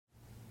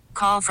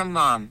Call from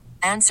mom.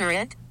 Answer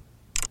it.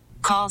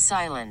 Call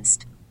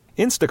silenced.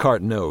 Instacart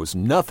knows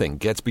nothing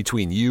gets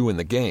between you and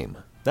the game.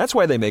 That's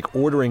why they make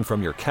ordering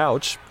from your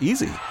couch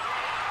easy.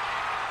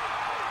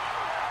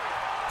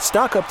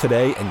 Stock up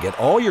today and get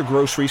all your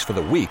groceries for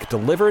the week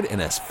delivered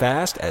in as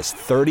fast as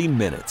 30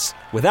 minutes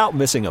without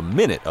missing a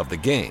minute of the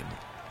game.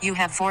 You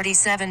have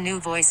 47 new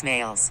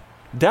voicemails.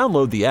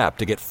 Download the app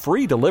to get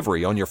free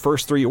delivery on your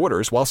first 3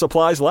 orders while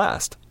supplies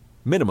last.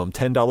 Minimum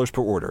 $10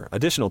 per order.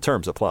 Additional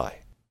terms apply.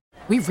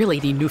 We really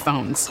need new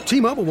phones.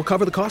 T-Mobile will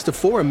cover the cost of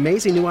 4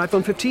 amazing new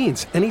iPhone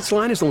 15s, and each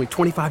line is only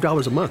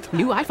 $25 a month.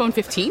 New iPhone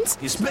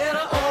 15s? It's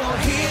better over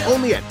here.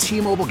 Only at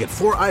T-Mobile, get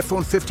 4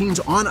 iPhone 15s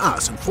on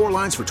us and 4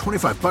 lines for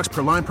 $25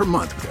 per line per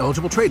month with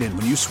eligible trade-in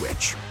when you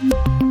switch.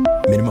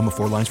 Minimum of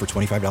 4 lines for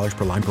 $25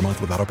 per line per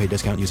month with autopay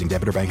discount using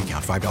debit or bank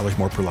account. $5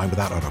 more per line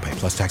without autopay,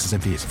 plus taxes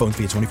and fees. Phone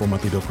fee at 24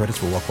 monthly bill credits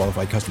for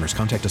well-qualified customers.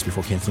 Contact us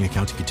before canceling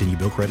account to continue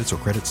bill credits or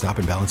credit stop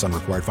and balance on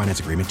required finance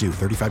agreement due.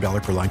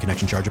 $35 per line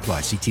connection charge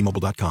applies. See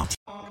T-Mobile.com.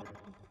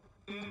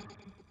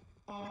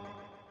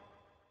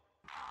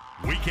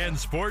 Weekend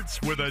sports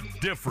with a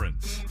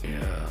difference.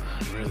 Yeah,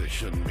 I really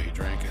shouldn't be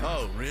drinking.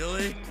 Oh,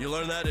 really? You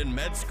learned that in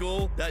med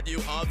school that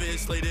you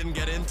obviously didn't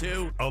get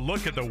into? A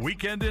look at the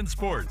weekend in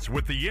sports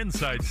with the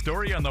inside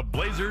story on the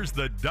Blazers,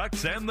 the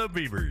Ducks, and the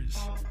Beavers.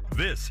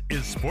 This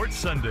is Sports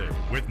Sunday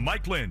with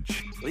Mike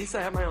Lynch. At least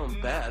I have my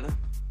own bed.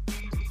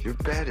 Your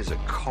bed is a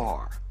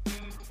car.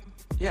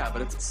 Yeah,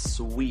 but it's a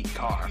sweet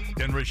car.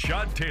 And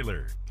Rashad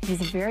Taylor.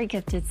 He's a very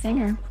gifted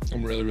singer.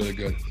 I'm really, really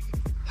good.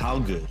 How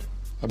good?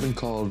 I've been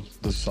called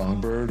the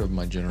songbird of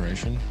my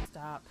generation.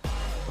 Stop.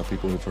 By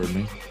people who've heard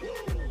me.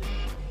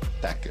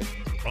 That good.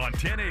 On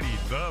 1080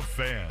 The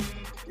Fan.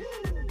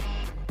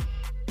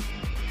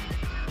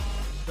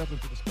 Step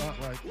into the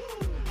spotlight.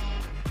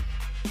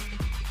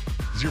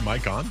 Is your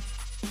mic on?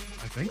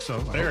 I think so.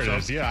 There it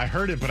is. Yeah, I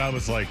heard it, but I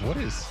was like, "What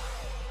is?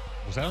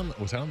 Was that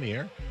on the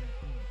air?"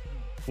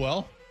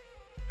 Well,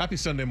 happy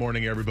Sunday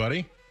morning,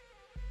 everybody.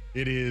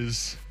 It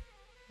is.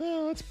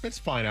 It's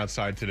fine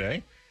outside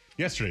today.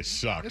 Yesterday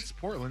sucked. It's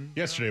Portland.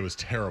 Yesterday was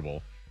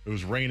terrible. It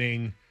was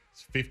raining.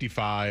 It's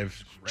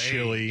 55,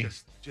 chilly,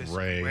 just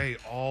gray. Gray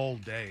all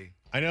day.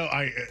 I know.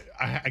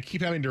 I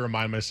keep having to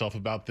remind myself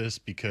about this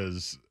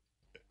because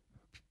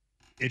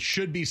it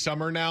should be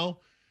summer now,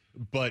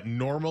 but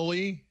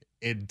normally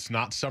it's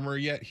not summer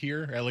yet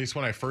here. At least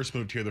when I first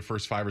moved here the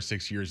first 5 or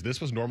 6 years, this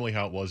was normally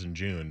how it was in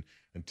June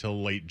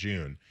until late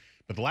June.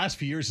 But the last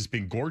few years it's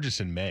been gorgeous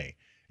in May,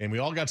 and we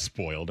all got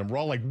spoiled, and we're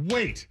all like,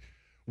 wait,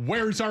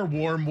 where's our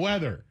warm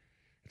weather?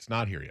 It's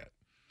not here yet.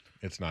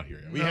 It's not here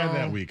yet. We had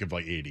that week of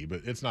like 80,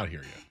 but it's not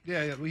here yet.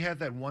 Yeah, we had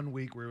that 1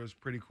 week where it was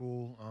pretty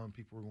cool.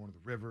 People were going to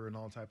the river and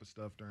all type of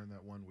stuff during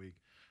that 1 week.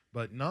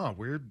 But no,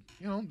 we're,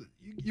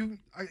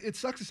 it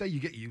sucks to say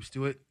you get used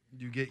to it.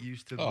 You get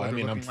used to the weather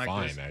looking I'm like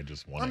fine. this. I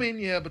just want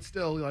yeah, but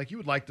still, like, you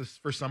would like this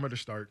for summer to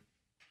start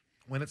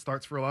when it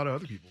starts for a lot of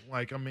other people.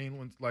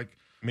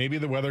 Maybe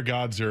the weather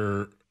gods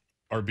are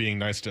being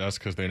nice to us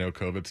because they know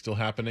COVID's still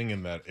happening,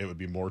 and that it would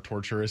be more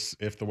torturous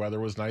if the weather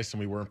was nice and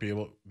we weren't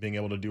being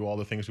able to do all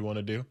the things we want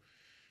to do.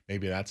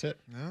 Maybe that's it.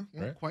 Yeah,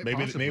 well, right? Quite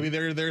maybe possibly.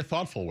 Maybe they're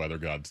thoughtful weather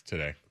gods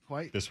today.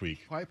 This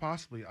week. Quite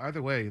possibly.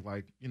 Either way,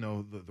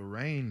 the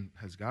rain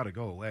has got to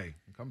go away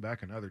and come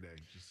back another day.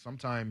 Just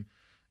sometime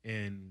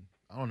in,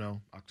 I don't know,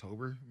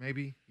 October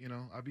maybe.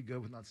 I'd be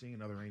good with not seeing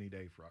another rainy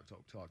day for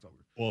till October.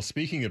 Well,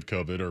 speaking of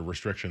COVID or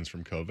restrictions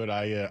from COVID,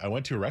 I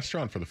went to a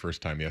restaurant for the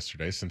first time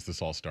yesterday since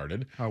this all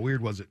started. How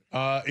weird was it?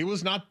 It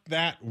was not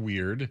that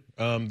weird.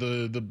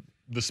 The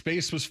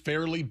space was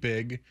fairly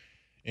big,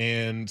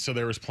 and so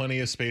there was plenty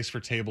of space for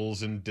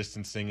tables and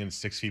distancing and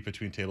 6 feet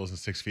between tables and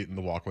 6 feet in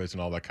the walkways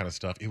and all that kind of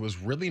stuff. It was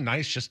really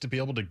nice just to be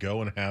able to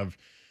go and have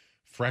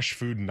fresh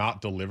food not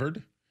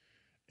delivered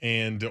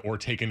or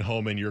taken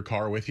home in your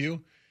car with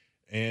you,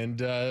 and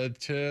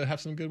to have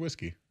some good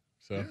whiskey.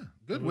 So yeah,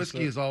 good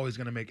whiskey is always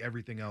going to make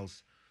everything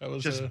else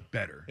just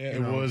better. Yeah,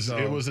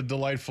 it was a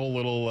delightful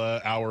little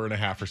hour and a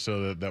half or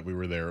so that we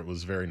were there. It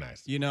was very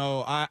nice.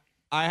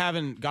 I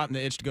haven't gotten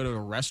the itch to go to a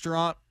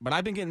restaurant, but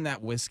I've been getting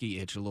that whiskey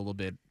itch a little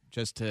bit,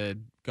 just to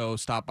go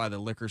stop by the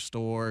liquor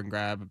store and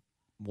grab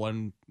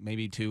 1,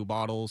 maybe 2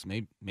 bottles,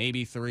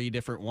 maybe 3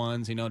 different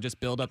ones. Just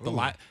build up the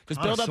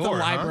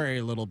library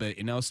a little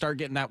bit. Start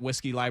getting that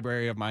whiskey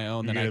library of my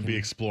own. You're going to be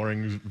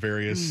exploring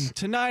various.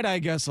 Tonight, I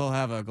guess I'll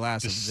have a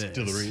glass of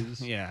distilleries.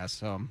 this. Yeah,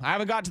 so I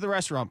haven't got to the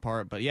restaurant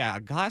part, but yeah, a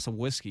glass of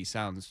whiskey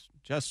sounds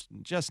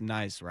just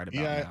nice right about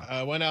now. Yeah,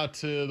 I went out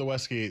to the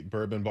Westgate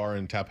Bourbon Bar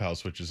and Tap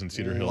House, which is in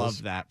Cedar Hills.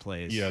 Love that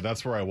place. Yeah,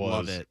 that's where I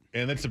was. Love it.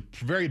 And it's a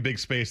very big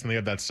space, and they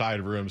have that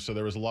side room, so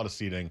there was a lot of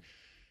seating.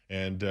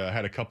 And I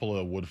had a couple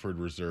of Woodford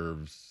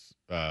Reserves.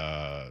 They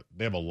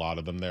have a lot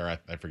of them there.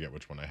 I forget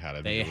which one I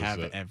had. They have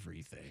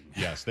everything.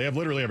 Yes, they have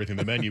literally everything.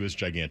 The menu is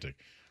gigantic.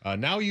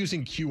 Now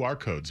using QR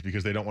codes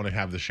because they don't want to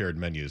have the shared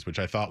menus, which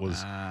I thought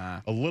was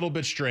a little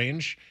bit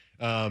strange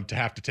to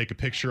have to take a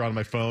picture on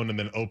my phone and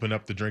then open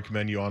up the drink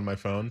menu on my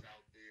phone.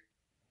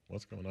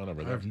 What's going on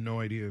over there? I have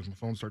no idea. My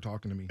phone started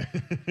talking to me.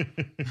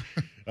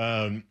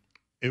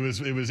 it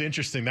was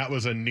interesting. That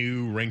was a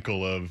new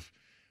wrinkle of,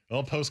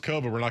 well,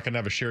 post-COVID, we're not going to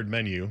have a shared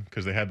menu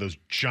because they had those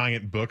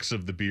giant books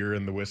of the beer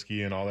and the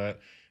whiskey and all that.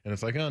 And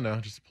it's like, oh, no,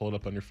 just pull it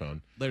up on your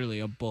phone. Literally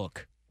a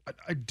book.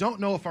 I don't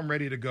know if I'm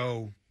ready to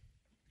go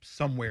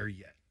somewhere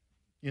yet.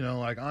 You know,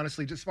 like,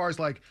 honestly, just as far as,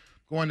 like,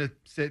 going to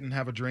sit and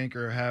have a drink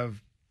or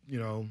have, you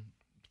know,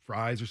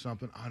 fries or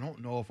something, I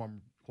don't know if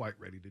I'm quite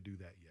ready to do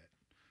that yet.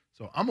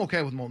 So I'm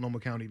okay with Multnomah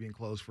County being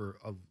closed for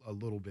a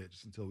little bit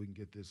just until we can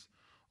get this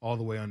all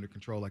the way under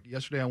control. Like,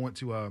 yesterday I went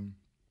to I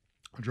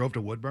drove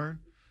to Woodburn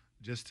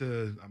just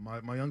to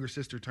my younger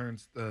sister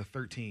turns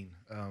 13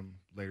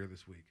 later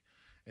this week.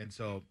 And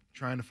so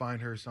trying to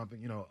find her something,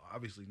 you know,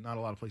 obviously not a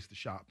lot of places to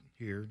shop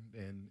here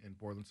in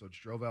Portland. So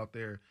just drove out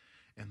there,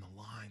 and the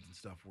lines and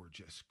stuff were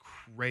just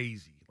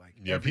crazy. Like,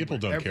 yeah, people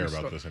don't care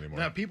about this anymore.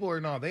 No, people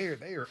are they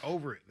are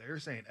over it. They're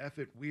saying, F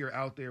it, we are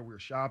out there, we're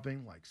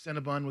shopping. Like,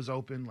 Cinnabon was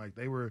open. Like,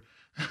 they were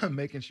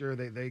making sure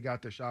they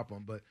got their shop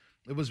on. But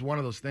it was one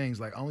of those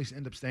things, like, I only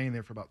end up staying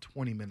there for about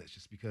 20 minutes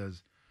just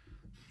because,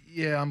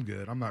 yeah, I'm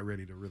good. I'm not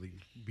ready to really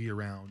be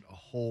around a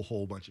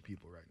whole bunch of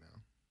people right now.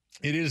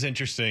 It is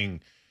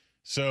interesting.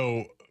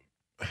 So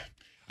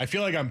I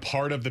feel like I'm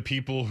part of the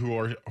people who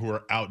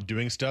are out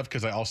doing stuff,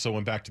 because I also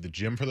went back to the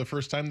gym for the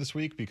first time this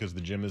week because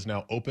the gym is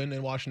now open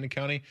in Washington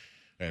County,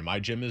 and my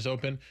gym is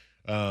open.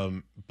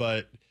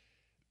 But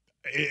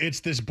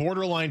it's this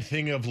borderline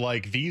thing of,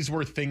 like, these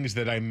were things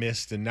that I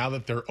missed, and now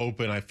that they're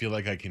open, I feel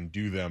like I can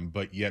do them.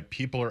 But yet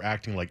people are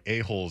acting like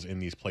a-holes in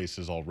these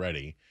places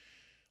already.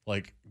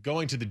 Like,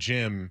 going to the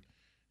gym,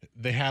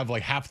 they have,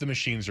 like, half the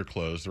machines are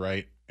closed,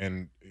 right?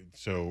 And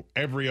so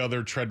every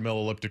other treadmill,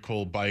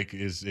 elliptical, bike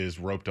is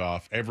roped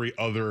off. Every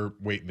other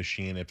weight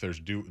machine, if there's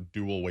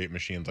dual weight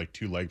machines, like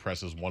 2 leg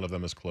presses, one of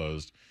them is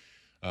closed.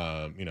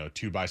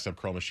 2 bicep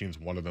curl machines,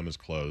 one of them is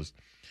closed.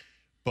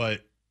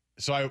 But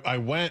so I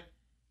went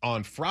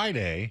on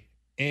Friday,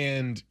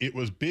 and it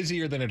was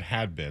busier than it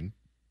had been,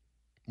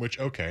 which,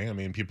 okay. I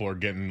mean, people are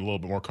getting a little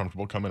bit more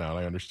comfortable coming out.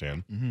 I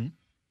understand. Mm-hmm.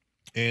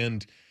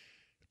 And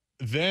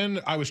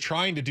then I was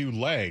trying to do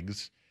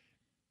legs,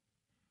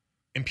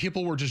 and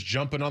people were just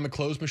jumping on the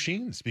closed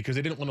machines because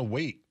they didn't want to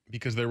wait,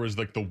 because there was,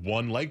 like, the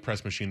one leg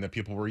press machine that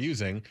people were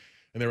using,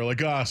 and they were like,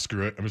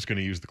 screw it, I'm just going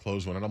to use the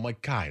closed one. And I'm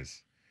like,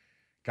 guys,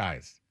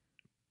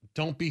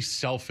 don't be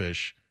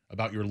selfish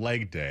about your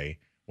leg day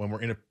when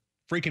we're in a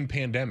freaking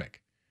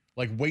pandemic.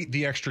 Like, wait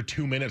the extra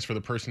 2 minutes for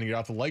the person to get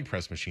off the leg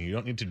press machine. You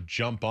don't need to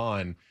jump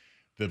on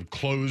the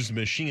closed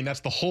machine. That's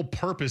the whole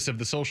purpose of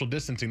the social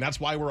distancing. That's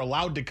why we're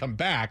allowed to come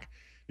back,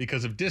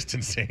 because of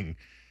distancing.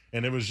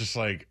 And it was just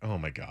like, oh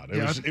my God,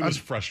 it was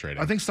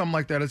frustrating. I think something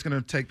like that is going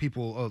to take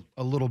people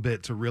a little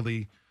bit to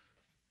really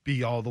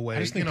be all the way.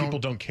 I just think people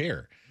don't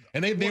care,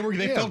 and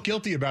they felt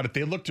guilty about it.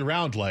 They looked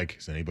around like,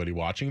 is anybody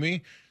watching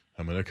me?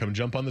 I'm going to come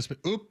jump on this.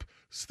 Oop,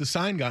 the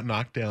sign got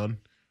knocked down.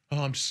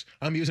 Oh,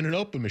 I'm using an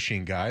open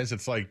machine, guys.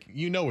 It's like,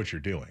 you know what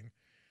you're doing.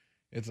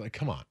 It's like,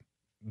 come on.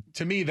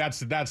 To me,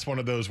 that's one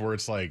of those where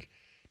it's like,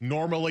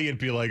 normally it'd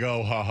be like,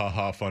 oh, ha, ha,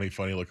 ha, funny,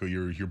 look who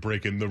you're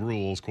breaking the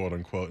rules, quote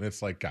unquote. And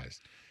it's like,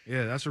 guys.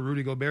 Yeah, that's what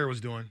Rudy Gobert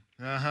was doing.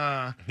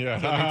 Yeah,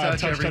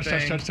 touch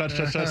everything. Touch.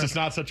 It's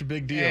not such a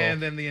big deal.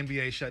 And then the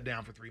NBA shut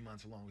down for 3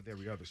 months along with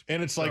every other sport.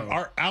 And it's like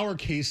our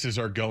cases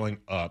are going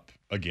up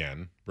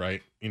again,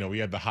 right? You know, we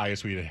had the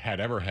highest we had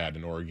ever had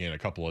in Oregon a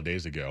couple of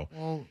days ago.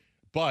 Well,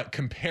 but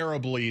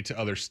comparably to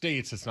other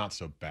states, it's not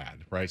so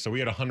bad, right? So we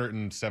had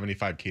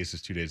 175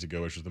 cases 2 days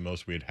ago, which was the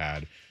most we had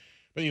had.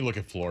 But you look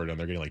at Florida, and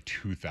they're getting like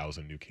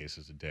 2,000 new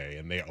cases a day,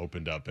 and they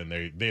opened up, and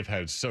they've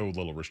had so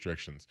little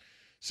restrictions.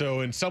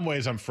 So in some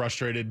ways, I'm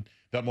frustrated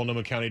that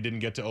Multnomah County didn't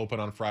get to open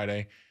on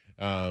Friday.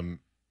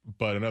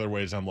 But in other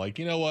ways, I'm like,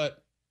 you know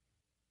what?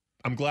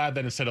 I'm glad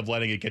that instead of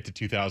letting it get to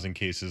 2,000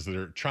 cases,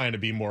 they're trying to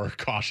be more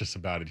cautious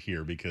about it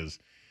here, because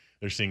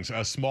they're seeing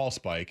a small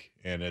spike,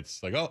 and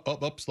it's like,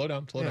 oh, slow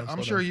down.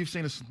 I'm sure you've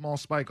seen a small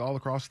spike all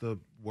across the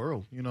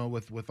world, you know,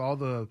 with all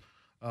the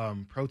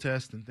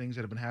protests and things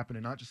that have been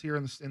happening, not just here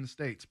in the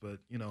States, but,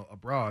 you know,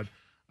 abroad.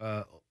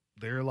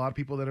 There are a lot of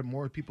people that are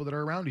more people that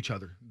are around each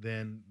other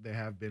than they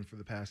have been for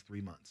the past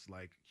 3 months.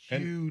 Like,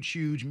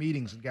 huge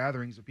meetings and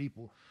gatherings of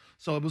people.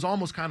 So it was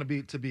almost kind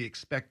of to be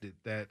expected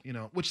that, you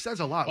know, which says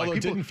a lot. Although,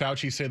 like, didn't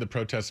Fauci say the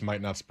protests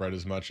might not spread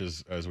as much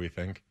as we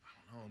think?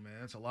 I don't know,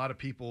 man. It's a lot of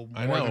people.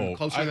 I know.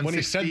 When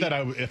he said that,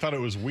 I thought it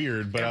was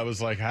weird, but I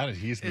was like,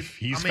 he's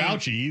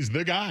Fauci. He's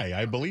the guy.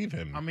 I believe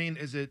him. I mean,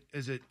 is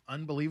it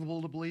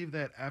unbelievable to believe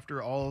that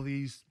after all of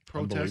these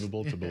protests?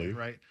 Unbelievable to believe.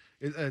 Right.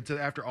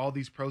 After all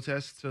these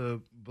protests,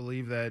 to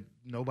believe that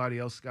nobody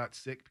else got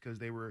sick because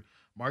they were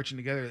marching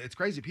together. It's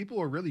crazy.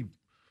 People are really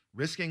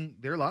risking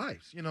their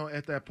lives, you know,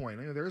 at that point.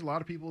 You know, there's a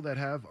lot of people that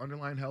have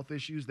underlying health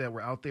issues that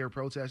were out there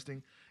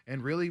protesting,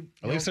 and really,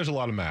 at least there's a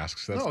lot of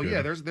masks. That's good.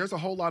 Yeah, there's a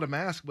whole lot of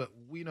masks, but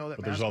we know that.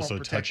 But there's also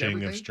touching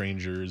everything. Of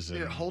strangers,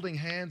 and holding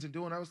hands and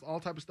doing all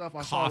type of stuff. I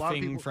coughing saw a lot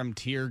of people from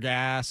tear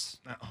gas.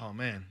 Oh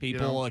man,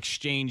 people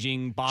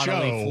exchanging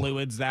bodily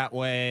fluids that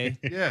way.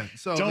 Yeah,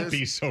 so don't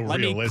be so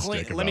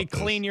realistic. Let me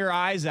clean your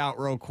eyes out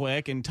real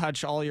quick and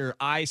touch all your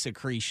eye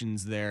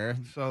secretions there.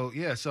 So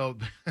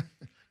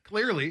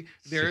clearly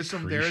there is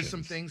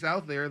some things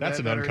out there That's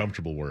that an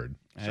uncomfortable word.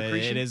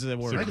 It is a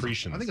word.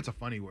 Secretions. I think it's a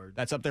funny word.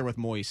 That's up there with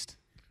moist.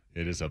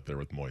 It is up there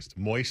with moist.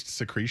 Moist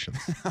secretions.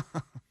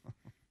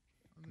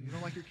 You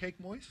don't like your cake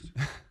moist?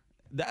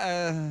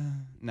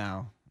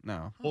 No.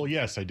 Well,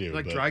 yes, I do. You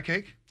like dry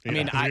cake? Yeah, I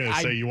mean, I was going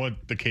to say you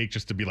want the cake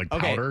just to be like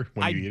powder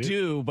when you eat it? I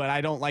do, but I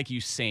don't like you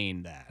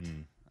saying that.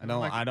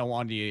 I don't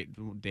want you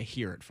to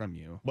hear it from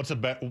you.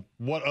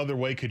 What other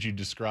way could you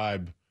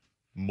describe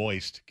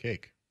moist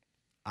cake?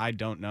 I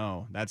don't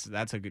know. That's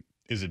a good.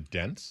 Is it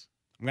dense?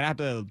 I'm gonna have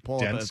to pull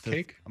dense up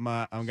cake. I'm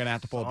gonna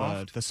have to pull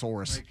up the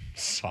source. Like,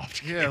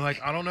 soft. Yeah,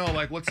 like I don't know.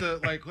 Like what's a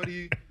like? What do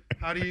you?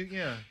 How do you?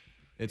 Yeah.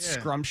 It's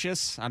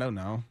scrumptious. I don't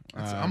know.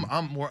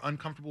 I'm more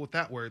uncomfortable with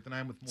that word than I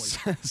am with moist.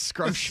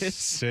 Scrumptious.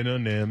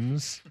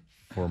 Synonyms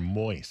for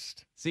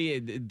moist.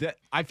 See,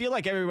 I feel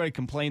like everybody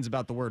complains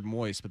about the word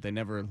moist, but they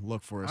never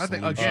look for a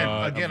solution. I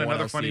think again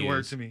another funny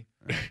word to me.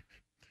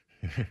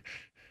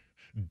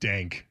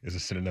 Dank is a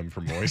synonym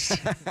for moist.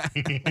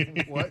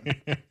 What?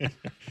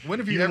 When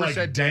have you ever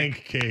said dank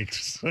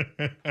cakes?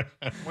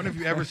 When have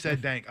you ever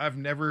said dank? I've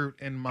never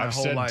in my I've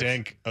whole said life.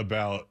 dank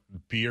about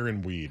beer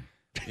and weed.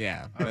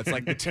 Yeah, that's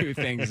like the two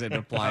things it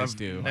applies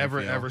to. Never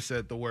ever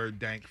said the word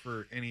dank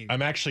for any. I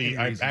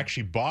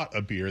actually bought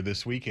a beer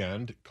this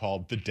weekend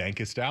called the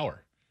Dankest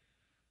Hour.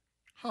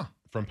 Huh.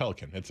 From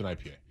Pelican. It's an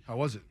IPA. How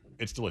was it?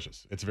 It's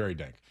delicious. It's very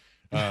dank.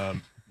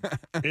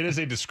 It is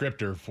a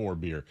descriptor for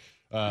beer.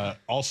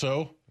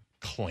 Also,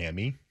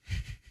 clammy.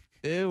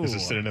 Ew. Is a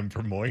synonym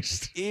for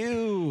moist.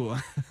 Ew.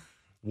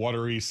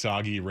 Watery,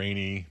 soggy,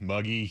 rainy,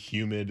 muggy,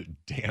 humid,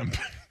 damp.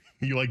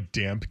 You like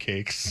damp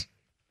cakes?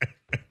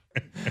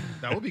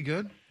 That would be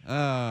good.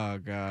 Oh,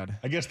 God.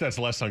 I guess that's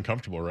less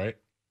uncomfortable, right?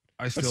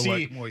 I still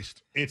like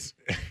moist. It's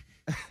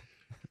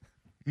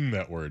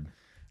that word.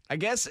 I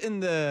guess in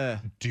the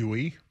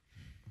dewy.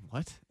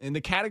 What? In the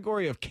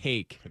category of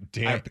cake,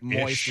 damp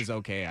moist is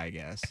okay, I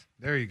guess.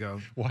 There you go.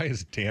 Why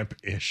is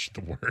damp-ish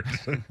the word?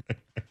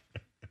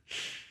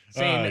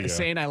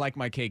 Saying I like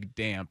my cake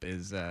damp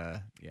is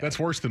That's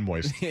worse than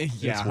moist. Yeah,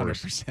 it's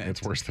 100%.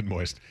 It's worse than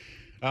moist.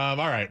 All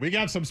right, we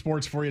got some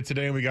sports for you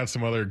today, and we got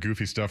some other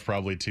goofy stuff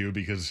probably too,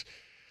 because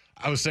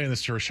I was saying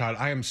this to Rashad.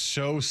 I am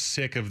so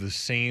sick of the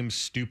same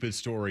stupid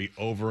story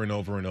over and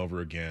over and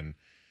over again,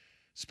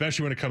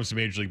 especially when it comes to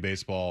Major League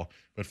Baseball,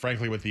 but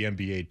frankly with the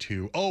NBA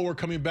too. Oh, we're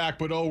coming back,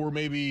 but we're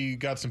maybe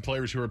got some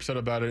players who are upset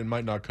about it and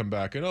might not come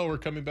back, and we're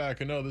coming back,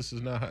 and this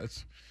is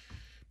not.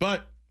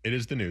 But it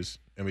is the news,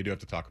 and we do have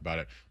to talk about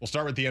it. We'll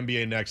start with the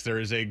NBA next. There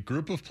is a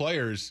group of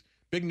players,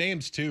 big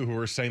names too, who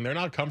are saying they're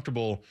not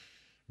comfortable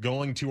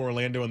going to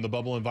Orlando in the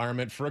bubble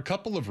environment for a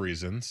couple of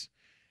reasons,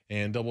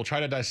 and we'll try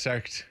to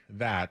dissect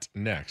that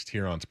next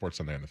here on Sports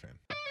Sunday on the Fan.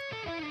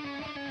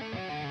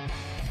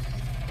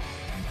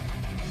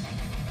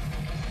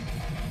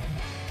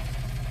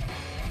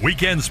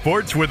 Weekend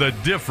sports with a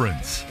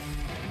difference.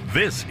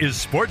 This is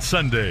Sports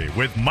Sunday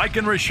with Mike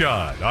and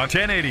Rashad on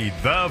 1080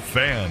 The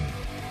Fan.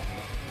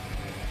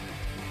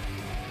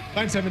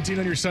 9:17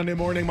 on your Sunday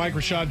morning. Mike,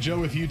 Rashad, Joe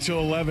with you till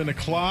 11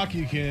 o'clock.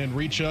 You can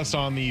reach us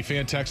on the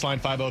Fan text line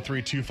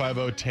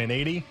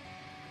 503-250-1080.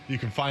 You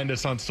can find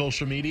us on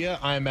social media.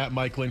 I'm at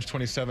Mike Lynch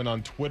 27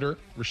 on Twitter.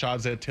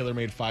 Rashad's at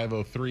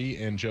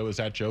TaylorMade503, and Joe is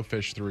at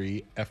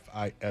JoeFish3,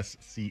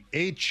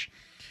 FISCH.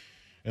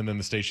 And then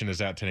the station is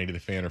at 1080 The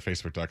Fan or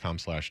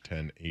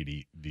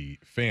Facebook.com/1080 The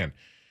Fan.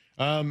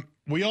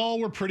 We all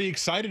were pretty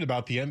excited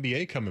about the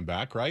NBA coming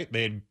back, right?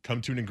 They had come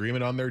to an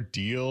agreement on their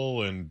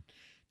deal, and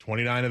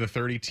 29 of the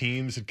 30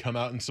 teams had come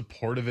out in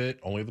support of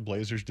it. Only the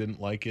Blazers didn't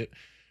like it,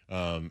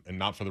 and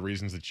not for the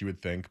reasons that you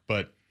would think.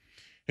 But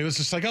it was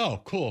just like, oh,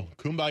 cool,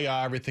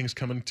 kumbaya, everything's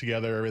coming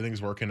together,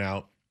 everything's working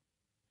out.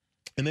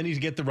 And then you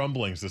get the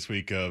rumblings this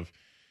week of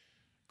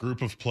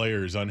group of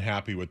players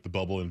unhappy with the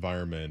bubble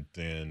environment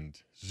and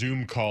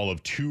Zoom call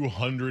of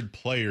 200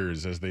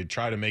 players as they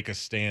try to make a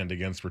stand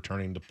against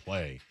returning to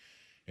play.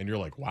 And you're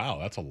like, wow,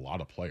 that's a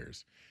lot of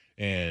players.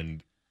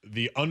 And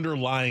the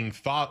underlying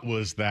thought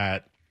was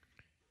that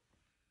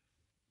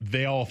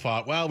they all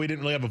thought, well, we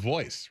didn't really have a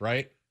voice,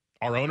 right?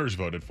 Our owners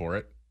voted for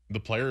it. The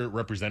player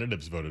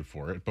representatives voted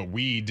for it, but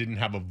we didn't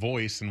have a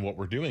voice in what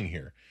we're doing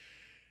here.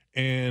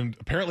 And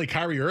apparently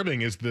Kyrie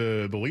Irving is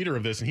the leader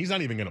of this, and he's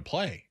not even going to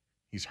play.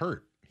 He's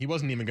hurt. He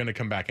wasn't even going to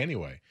come back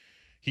anyway.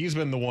 He's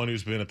been the one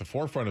who's been at the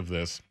forefront of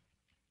this,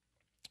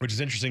 which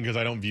is interesting because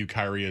I don't view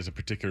Kyrie as a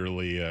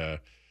particularly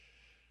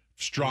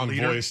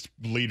strong-voiced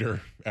leader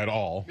at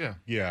all.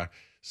 Yeah.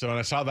 So when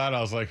I saw that,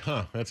 I was like,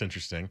 that's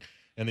interesting.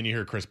 And then you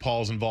hear Chris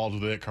Paul's involved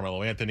with it.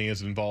 Carmelo Anthony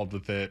is involved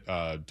with it.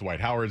 Dwight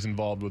Howard's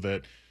involved with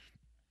it.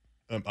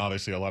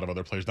 Obviously, a lot of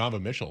other players.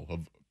 Donovan Mitchell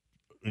have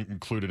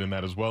included in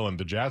that as well. And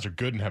the Jazz are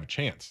good and have a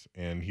chance.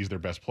 And he's their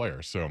best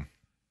player. So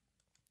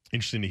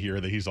interesting to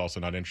hear that he's also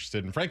not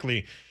interested. And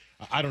frankly,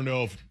 I don't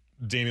know if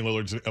Damian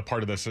Lillard's a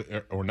part of this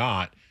or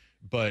not.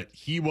 But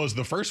he was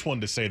the first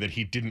one to say that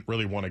he didn't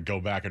really want to go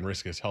back and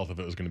risk his health if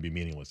it was going to be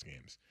meaningless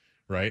games.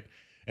 Right?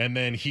 And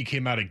then he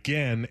came out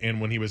again, and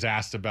when he was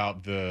asked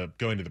about the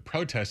going to the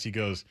protest, he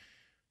goes,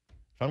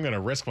 if I'm going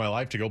to risk my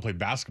life to go play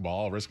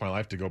basketball, I'll risk my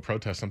life to go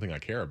protest something I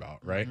care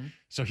about, right? Mm-hmm.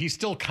 So he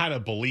still kind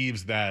of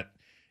believes that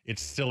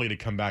it's silly to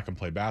come back and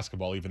play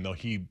basketball, even though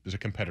he is a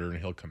competitor and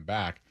he'll come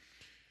back.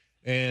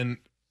 And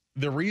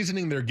the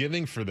reasoning they're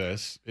giving for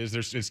this is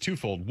it's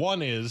twofold.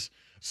 One is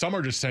some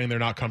are just saying they're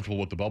not comfortable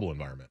with the bubble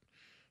environment.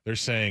 They're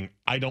saying,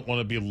 I don't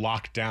want to be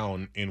locked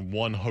down in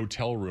one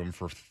hotel room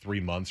for 3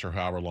 months or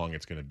however long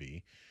it's going to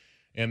be.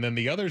 And then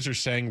the others are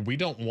saying, we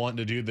don't want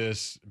to do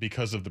this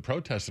because of the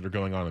protests that are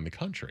going on in the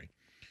country.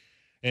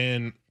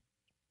 And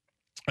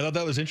I thought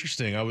that was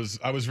interesting. I was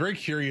very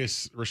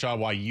curious, Rashad,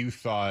 why you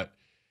thought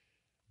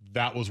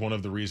that was one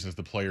of the reasons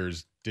the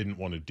players didn't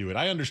want to do it.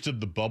 I understood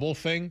the bubble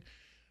thing,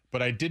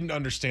 but I didn't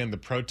understand the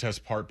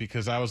protest part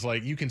because I was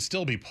like, you can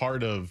still be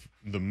part of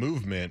the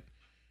movement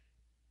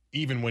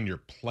even when you're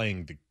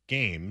playing the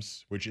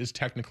games, which is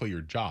technically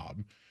your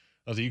job.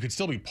 I was like, you could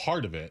still be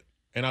part of it.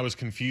 And I was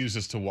confused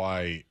as to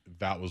why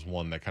that was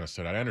one that kind of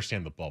stood out. I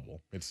understand the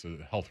bubble. It's a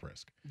health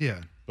risk.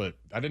 Yeah. But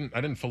I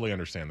didn't fully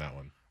understand that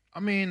one.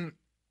 I mean,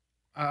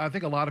 I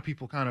think a lot of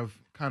people kind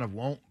of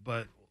won't,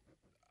 but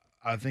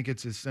I think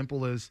it's as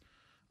simple as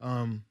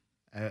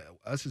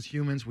us as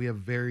humans, we have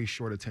very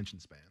short attention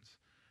spans.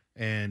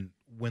 And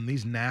when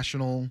these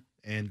national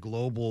and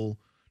global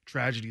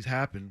tragedies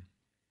happen,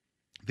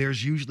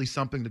 there's usually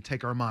something to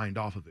take our mind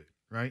off of it,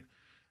 right?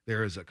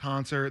 There is a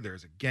concert,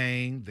 there's a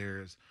game,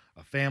 there's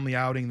a family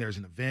outing, there's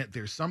an event,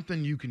 there's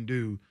something you can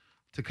do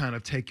to kind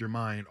of take your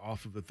mind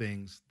off of the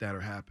things that are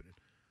happening.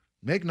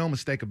 Make no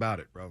mistake about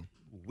it, bro.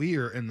 We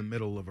are in the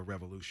middle of a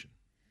revolution.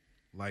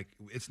 Like,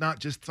 it's not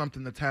just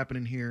something that's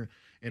happening here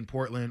in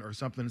Portland or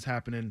something that's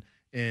happening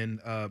in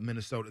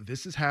Minnesota.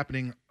 This is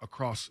happening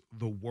across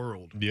the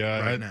world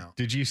right now.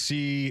 Did you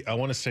see, I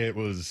want to say it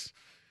was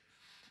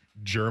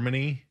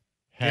Germany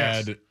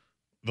had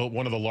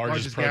one of the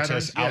largest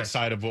protests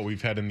outside of what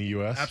we've had in the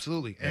U.S.?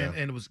 Absolutely. And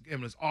it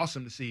was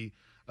awesome to see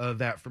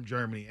that from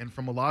Germany and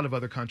from a lot of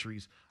other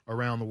countries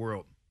around the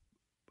world.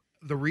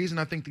 The reason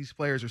I think these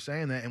players are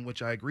saying that, and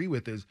which I agree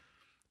with, is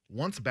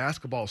once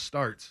basketball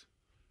starts,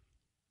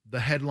 the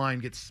headline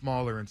gets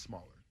smaller and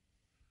smaller.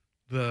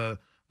 The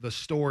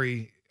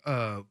story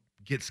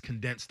gets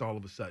condensed all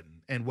of a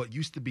sudden. And what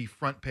used to be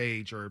front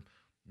page, or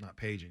not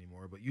page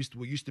anymore, but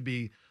what used to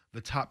be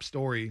the top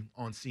story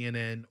on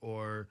CNN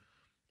or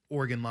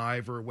Oregon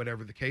Live or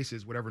whatever the case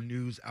is, whatever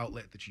news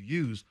outlet that you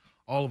use,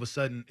 all of a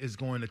sudden is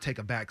going to take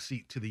a back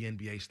seat to the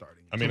NBA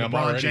starting. I mean, I'm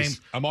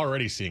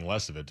already seeing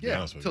less of it, to be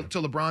honest with you.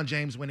 To LeBron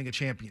James winning a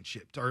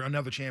championship or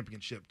another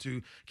championship,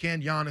 to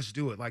can Giannis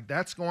do it? Like,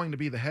 that's going to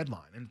be the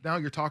headline. And now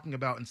you're talking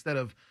about, instead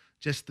of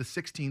just the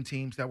 16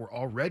 teams that were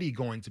already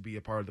going to be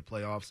a part of the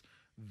playoffs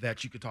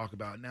that you could talk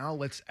about, now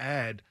let's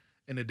add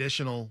an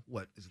additional,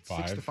 what is it,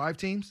 6 to 5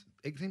 teams?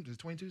 8 teams? Is it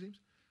 22 teams?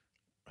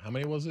 How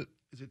many was it?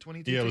 Is it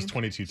 22 Yeah, teams? it was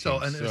 22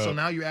 teams. So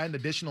now you add an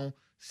additional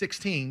 6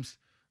 teams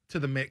to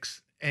the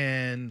mix,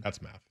 and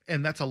that's math.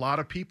 And that's a lot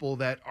of people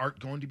that aren't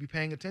going to be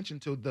paying attention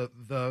to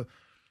the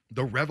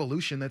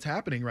revolution that's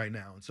happening right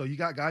now. And so you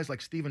got guys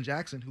like Steven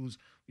Jackson, who's,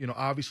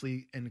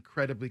 obviously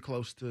incredibly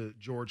close to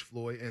George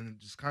Floyd, and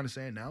just kind of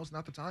saying now is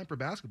not the time for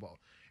basketball.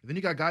 And then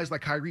you got guys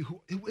like Kyrie,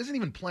 who isn't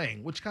even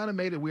playing, which kind of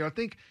made it weird. I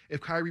think if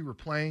Kyrie were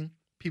playing,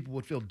 people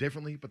would feel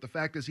differently. But the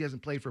fact is, he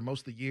hasn't played for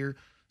most of the year.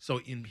 So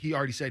he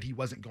already said he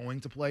wasn't going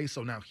to play.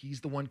 So now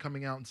he's the one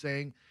coming out and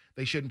saying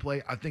they shouldn't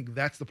play. I think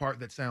that's the part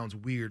that sounds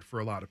weird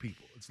for a lot of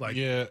people. It's like,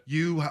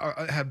 you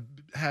have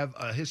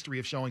a history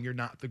of showing you're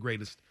not the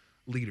greatest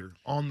leader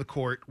on the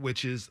court,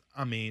 which is,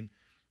 I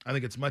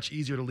think it's much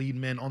easier to lead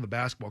men on the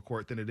basketball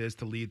court than it is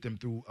to lead them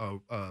through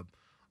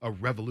a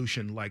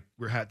revolution like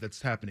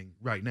that's happening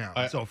right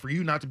now. So for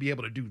you not to be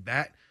able to do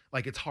that,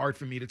 like, it's hard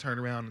for me to turn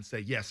around and say,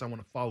 yes, I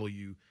want to follow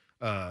you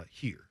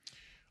here.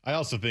 I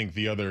also think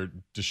the other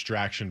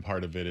distraction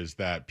part of it is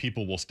that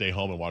people will stay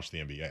home and watch the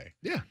NBA.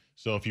 Yeah.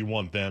 So if you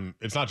want them,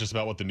 it's not just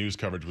about what the news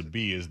coverage would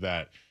be, is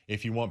that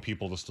if you want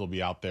people to still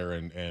be out there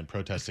and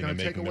protesting and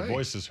making their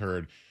voices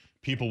heard,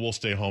 people will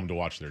stay home to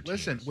watch their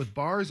teams. Listen, with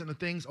bars and the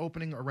things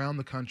opening around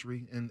the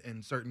country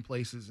and certain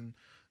places,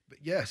 but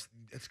yes,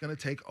 it's going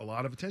to take a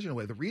lot of attention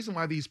away. The reason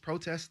why these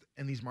protests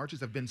and these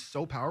marches have been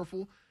so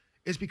powerful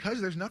is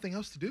because there's nothing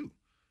else to do.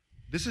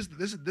 This is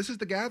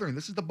the gathering.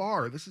 This is the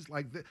bar. This is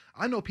like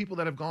I know people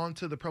that have gone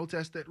to the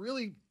protest that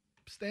really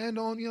stand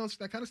on,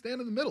 that kind of stand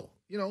in the middle,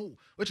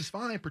 which is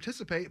fine,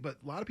 participate. But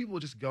a lot of people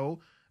just go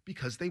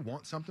because they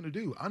want something to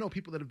do. I know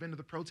people that have been to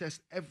the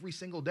protest every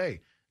single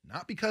day,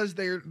 not because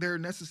they're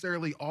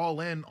necessarily all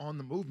in on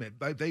the movement.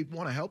 They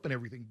want to help and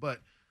everything, but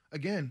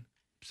again,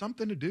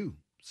 something to do.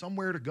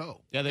 Somewhere to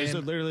go. Yeah, there's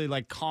literally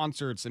like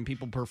concerts and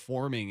people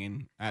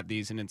performing at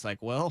these, and it's like,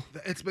 well,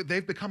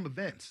 they've become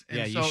events.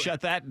 And you shut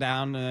that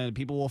down,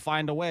 people will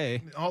find a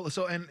way.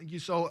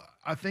 So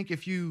I think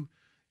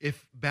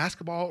if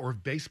basketball or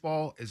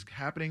baseball is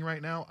happening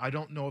right now, I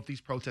don't know if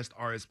these protests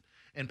are as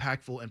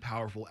impactful and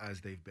powerful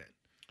as they've been.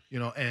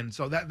 And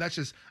so that's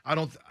just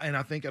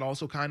I think it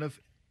also kind of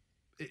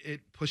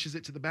it pushes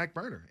it to the back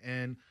burner.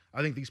 And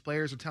I think these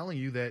players are telling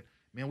you that,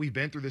 man, we've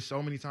been through this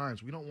so many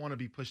times. We don't want to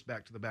be pushed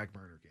back to the back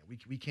burner again.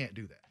 We can't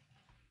do that.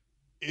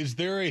 Is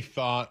there a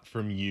thought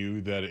from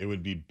you that it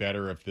would be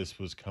better if this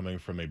was coming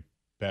from a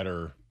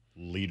better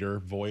leader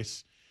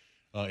voice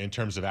in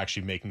terms of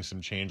actually making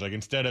some change? Like,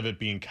 instead of it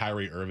being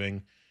Kyrie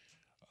Irving,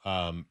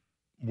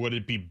 would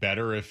it be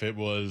better if it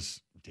was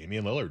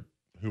Damian Lillard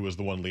who was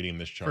the one leading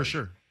this charge? For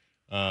sure.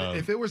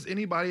 If it was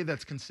anybody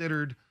that's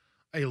considered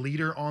a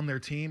leader on their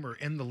team or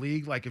in the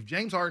league, like if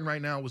James Harden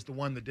right now was the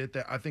one that did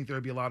that, I think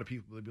there'd be a lot of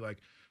people that'd be like,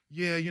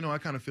 yeah, I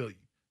kind of feel you.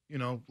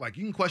 Like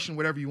you can question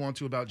whatever you want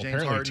to about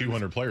James Harden.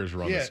 200 players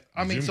were on this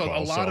Zoom so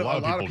call, a lot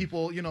of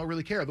people,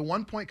 really care. The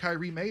one point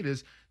Kyrie made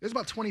is there's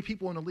about 20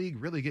 people in the league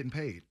really getting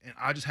paid, and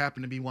I just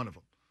happen to be one of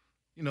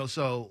them.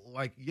 So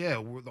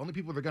the only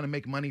people that are going to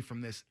make money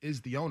from this is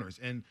the owners,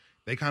 and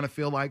they kind of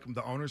feel like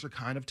the owners are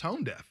kind of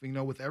tone deaf.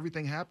 With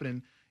everything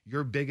happening,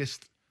 your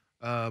biggest,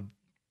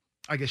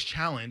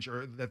 challenge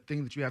or the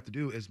thing that you have to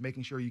do is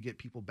making sure you get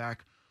people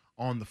back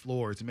on the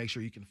floor to make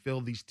sure you can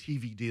fill these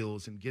TV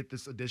deals and get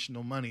this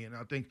additional money. And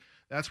I think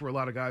that's where a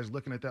lot of guys are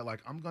looking at that, like,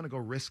 I'm going to go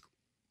risk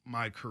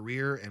my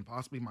career and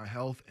possibly my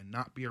health and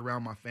not be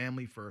around my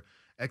family for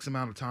X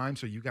amount of time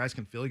so you guys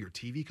can fill your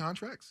TV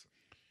contracts.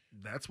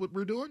 That's what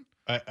we're doing.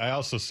 I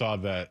also saw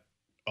that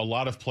a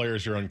lot of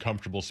players are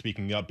uncomfortable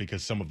speaking up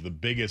because some of the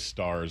biggest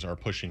stars are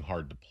pushing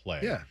hard to play.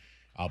 Yeah.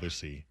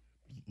 Obviously,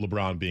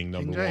 LeBron being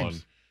number one,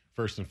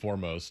 first and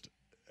foremost.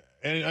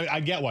 And I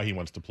get why he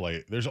wants to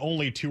play. There's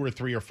only 2 or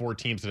 3 or 4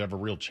 teams that have a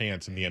real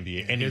chance in the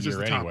NBA any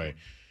year anyway.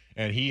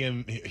 And he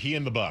and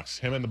the Bucks,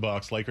 him and the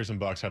Bucks, Lakers and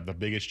Bucks have the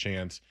biggest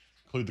chance.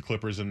 Include the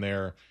Clippers in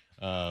there.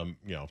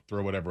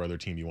 Throw whatever other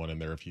team you want in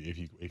there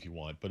if you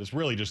want. But it's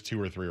really just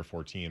 2 or 3 or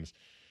 4 teams.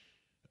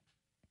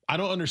 I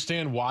don't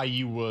understand why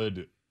you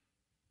would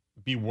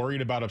be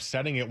worried about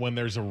upsetting it when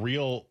there's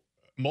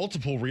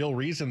multiple real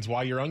reasons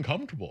why you're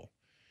uncomfortable.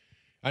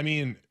 I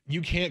mean,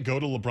 you can't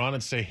go to LeBron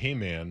and say, hey,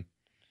 man,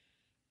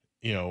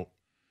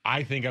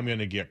 I think I'm going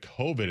to get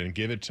COVID and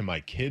give it to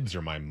my kids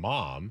or my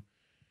mom.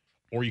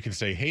 Or you can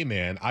say, hey,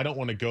 man, I don't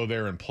want to go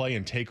there and play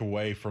and take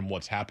away from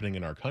what's happening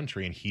in our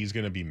country. And he's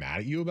going to be mad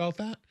at you about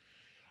that.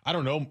 I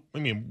don't know. I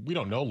mean, we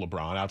don't know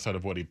LeBron outside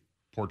of what he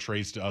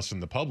portrays to us in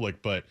the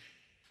public. But,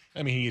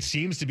 I mean, he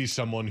seems to be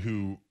someone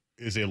who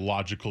is a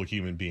logical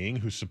human being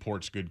who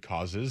supports good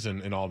causes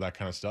and all that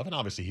kind of stuff. And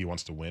obviously he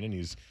wants to win and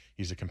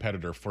he's a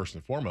competitor first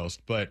and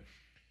foremost. But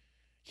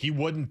he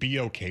wouldn't be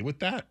okay with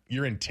that.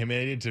 You're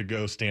intimidated to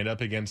go stand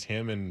up against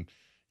him and,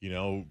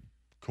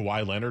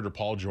 Kawhi Leonard or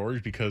Paul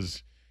George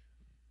because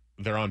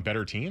they're on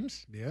better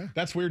teams. Yeah.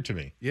 That's weird to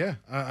me. Yeah.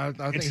 I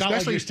think it's not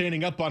like you're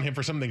standing up on him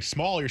for something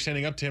small. You're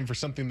standing up to him for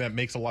something that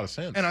makes a lot of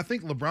sense. And I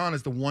think LeBron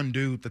is the one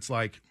dude that's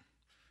like,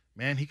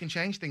 man, he can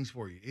change things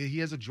for you. He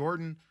has a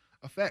Jordan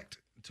effect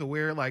to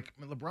where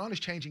LeBron is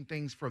changing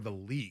things for the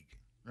league,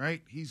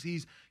 right?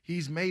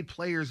 He's made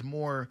players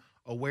more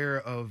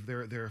aware of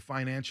their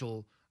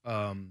financial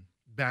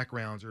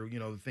backgrounds or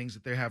the things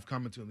that they have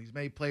coming to them. He's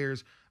made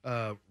players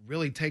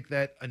really take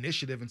that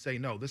initiative and say,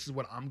 no, this is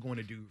what I'm going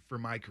to do for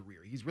my career.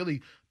 He's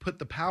really put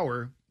the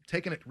power,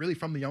 taken it really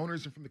from the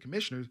owners and from the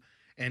commissioners,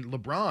 and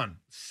LeBron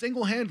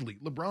single-handedly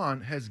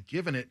has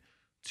given it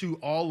to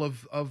all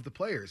of the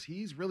players.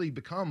 He's really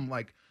become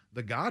like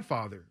the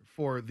godfather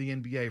for the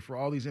NBA, for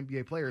all these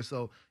NBA players.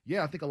 So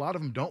yeah, I think a lot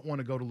of them don't want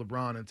to go to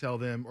LeBron and tell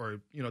them,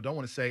 or don't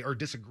want to say or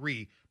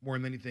disagree more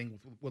than anything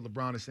with what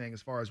LeBron is saying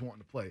as far as wanting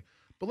to play.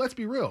 But let's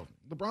be real.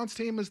 LeBron's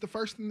team is the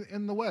first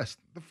in the West,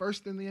 the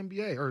first in the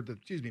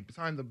NBA,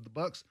 behind the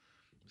Bucks,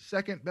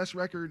 second best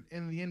record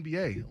in the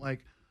NBA.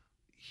 Like,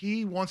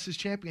 he wants his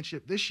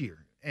championship this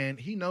year, and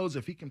he knows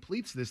if he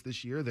completes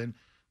this year, then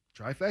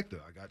trifecta.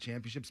 I got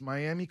championships in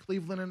Miami,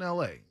 Cleveland, and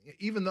LA.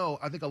 Even though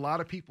I think a lot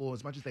of people,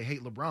 as much as they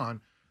hate LeBron,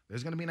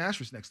 there's going to be an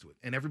asterisk next to it,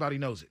 and everybody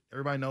knows it.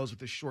 Everybody knows with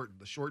the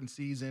shortened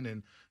season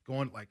and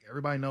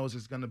everybody knows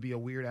there's going to be a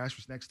weird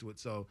asterisk next to it.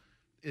 So,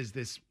 is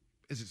this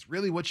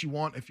really what you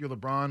want if you're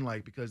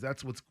LeBron? Because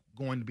that's what's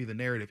going to be the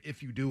narrative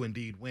if you do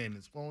indeed win.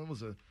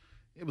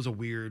 It was a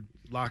weird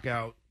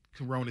lockout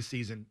Corona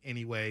season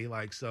anyway.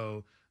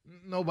 So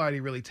nobody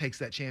really takes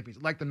that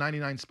championship. Like the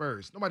 99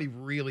 Spurs, nobody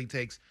really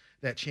takes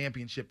that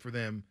championship for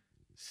them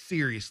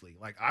seriously.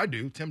 Like I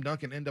do. Tim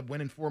Duncan ended up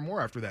winning 4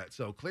 more after that.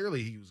 So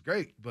clearly he was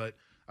great, but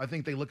I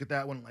think they look at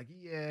that one like,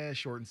 yeah,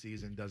 shortened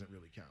season doesn't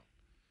really count.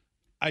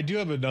 I do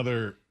have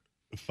another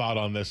thought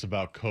on this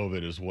about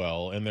COVID as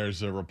well. And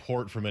there's a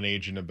report from an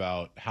agent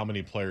about how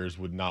many players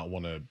would not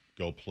want to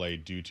go play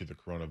due to the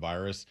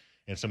coronavirus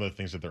and some of the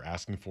things that they're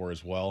asking for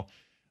as well.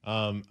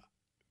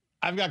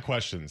 I've got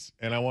questions,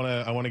 and I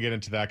want to get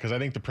into that because I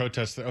think the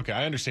protest. Okay,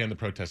 I understand the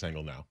protest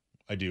angle now.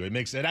 I do.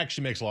 It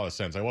actually makes a lot of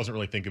sense. I wasn't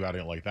really thinking about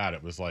it like that.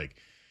 It was like,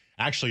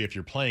 actually, if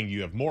you're playing,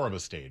 you have more of a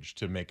stage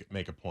to make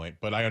a point.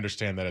 But I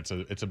understand that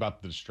it's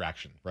about the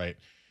distraction, right?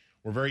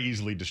 We're very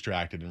easily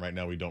distracted, and right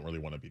now we don't really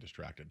want to be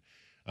distracted.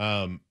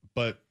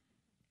 But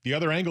the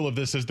other angle of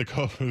this is the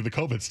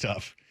COVID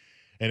stuff,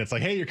 and it's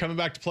like, hey, you're coming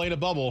back to play in a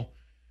bubble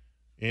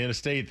in a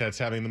state that's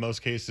having the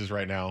most cases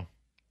right now,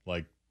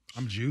 like.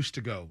 I'm juiced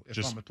to go if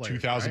just I'm a player.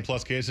 2,000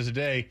 plus cases a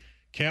day.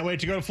 Can't wait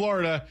to go to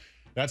Florida.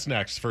 That's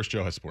next. First,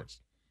 Joe has sports.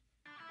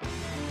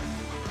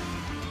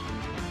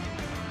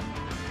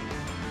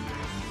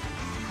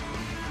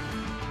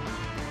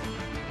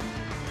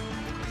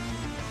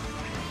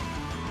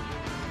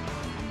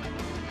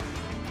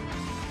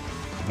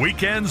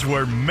 Weekends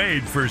were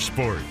made for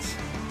sports.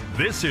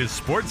 This is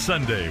Sports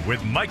Sunday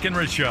with Mike and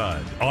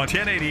Rashad on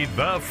 1080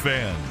 The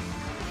Fan.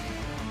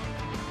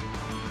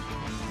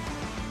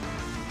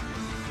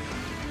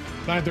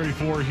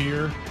 9:34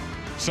 here,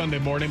 Sunday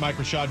morning. Mike,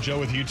 Rashad,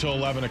 Joe with you till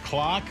 11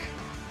 o'clock.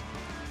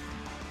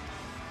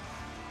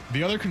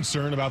 The other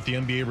concern about the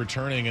NBA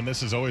returning, and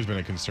this has always been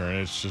a concern,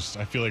 it's just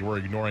I feel like we're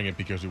ignoring it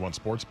because we want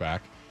sports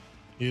back,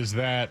 is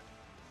that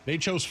they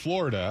chose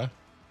Florida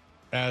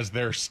as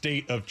their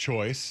state of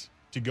choice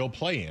to go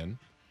play in.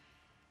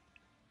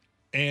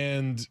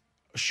 And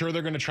sure,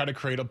 they're going to try to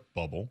create a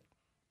bubble.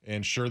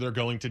 And sure, they're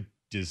going to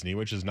Disney,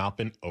 which has not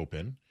been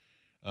open.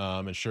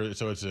 And sure,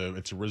 so it's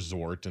a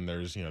resort, and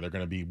there's, they're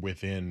going to be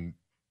within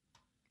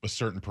a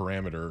certain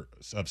parameter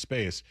of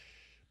space.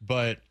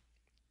 But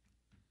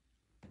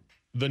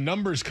the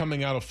numbers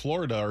coming out of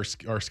Florida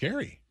are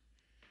scary.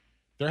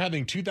 They're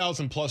having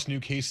 2,000 plus new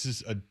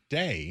cases a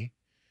day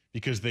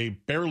because they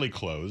barely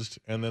closed,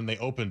 and then they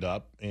opened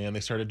up and they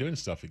started doing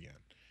stuff again.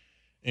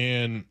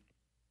 And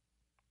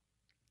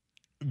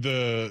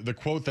the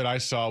quote that I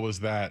saw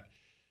was that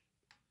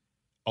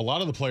a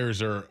lot of the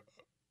players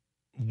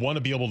want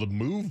to be able to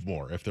move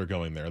more if they're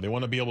going there. They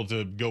want to be able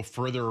to go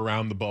further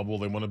around the bubble.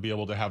 They want to be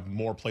able to have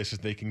more places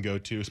they can go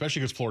to, especially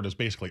because Florida's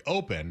basically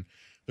open.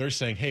 They're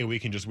saying, hey, we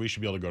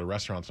should be able to go to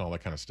restaurants and all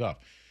that kind of stuff.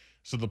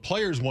 So the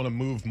players want to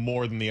move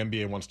more than the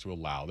NBA wants to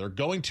allow. They're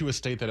going to a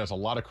state that has a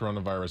lot of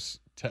coronavirus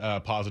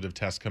positive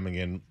tests coming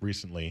in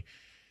recently.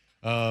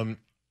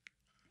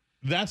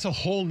 That's a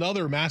whole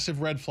nother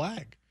massive red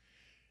flag.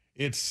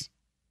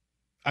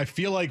 I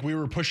feel like we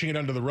were pushing it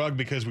under the rug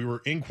because we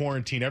were in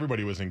quarantine.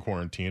 Everybody was in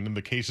quarantine, and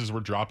the cases were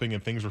dropping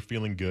and things were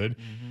feeling good.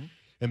 Mm-hmm.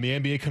 And the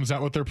NBA comes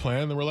out with their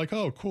plan, and we're like,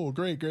 oh, cool,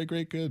 great,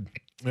 good.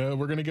 We're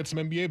going to get some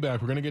NBA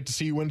back. We're going to get to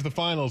see you win to the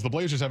finals. The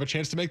Blazers have a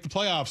chance to make the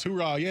playoffs.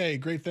 Hoorah, yay,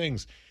 great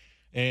things.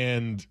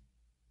 And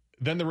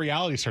then the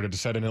reality started to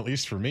set in, at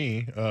least for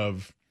me,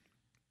 of,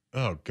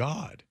 oh,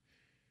 God,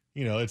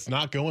 it's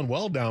not going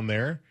well down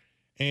there.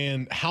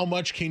 And how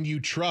much can you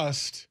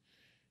trust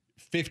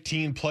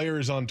 15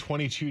 players on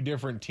 22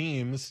 different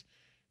teams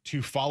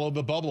to follow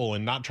the bubble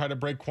and not try to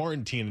break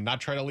quarantine and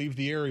not try to leave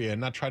the area and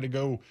not try to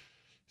go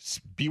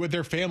be with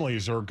their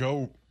families or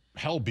go,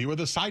 hell, be with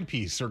a side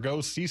piece or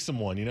go see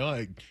someone?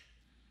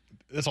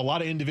 There's a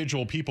lot of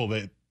individual people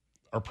that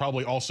are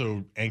probably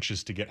also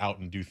anxious to get out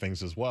and do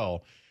things as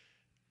well.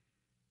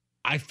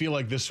 I feel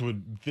like this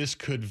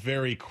could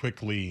very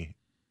quickly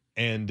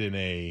end in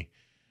a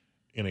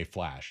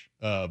flash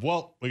of,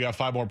 well, we got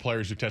 5 more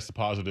players who tested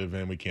positive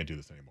and we can't do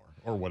this anymore,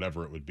 or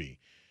whatever it would be.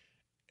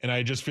 And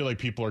I just feel like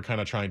people are kind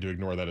of trying to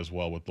ignore that as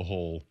well with the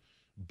whole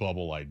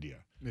bubble idea.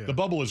 Yeah. The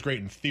bubble is great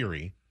in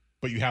theory,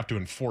 but you have to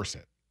enforce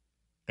it.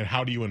 And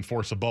how do you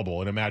enforce a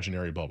bubble, an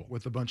imaginary bubble?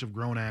 With a bunch of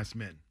grown-ass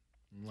men.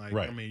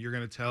 Right. I mean, you're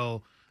going to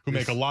tell... Who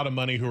make a lot of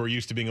money, who are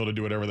used to being able to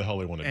do whatever the hell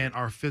they want to do. And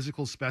are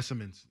physical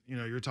specimens.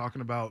 You're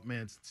talking about,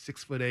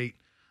 6'8",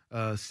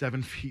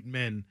 7 feet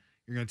men.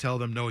 You're going to tell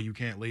them, no, you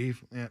can't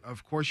leave? And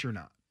of course you're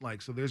not.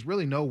 So there's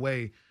really no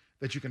way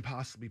that you can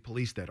possibly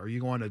police that. Are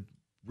you going to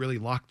really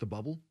lock the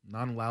bubble,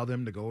 not allow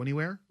them to go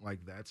anywhere?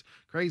 That's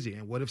crazy.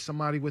 And what if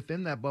somebody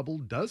within that bubble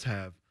does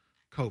have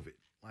COVID?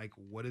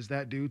 What does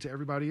that do to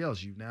everybody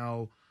else? You've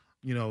now,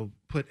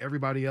 put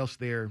everybody else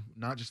there,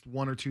 not just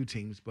 1 or 2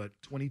 teams, but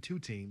 22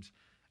 teams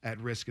at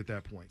risk at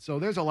that point. So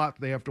there's a lot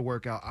they have to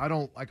work out.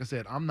 Like I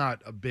said, I'm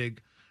not a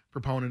big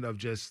proponent of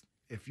just,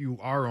 if you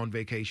are on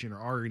vacation or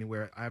are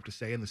anywhere, I have to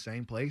stay in the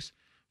same place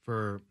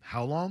for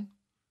how long?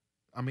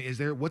 I mean,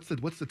 what's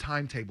the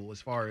timetable as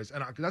far as,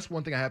 and that's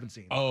one thing I haven't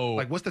seen.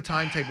 Oh, what's the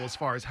timetable as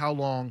far as how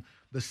long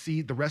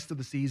the rest of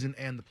the season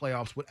and the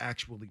playoffs would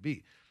actually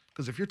be?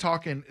 Because if you're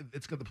talking, the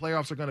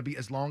playoffs are going to be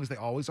as long as they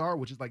always are,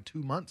 which is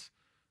 2 months,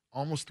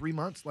 almost 3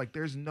 months.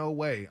 There's no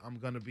way I'm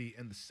going to be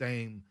in the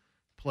same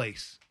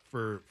place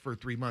for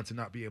 3 months and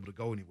not be able to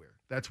go anywhere.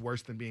 That's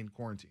worse than being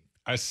quarantined.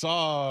 I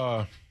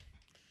saw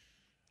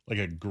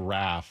a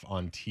graph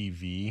on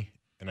TV,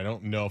 and I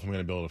don't know if I'm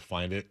going to be able to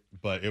find it,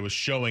 but it was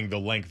showing the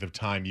length of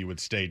time you would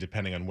stay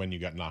depending on when you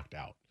got knocked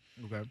out.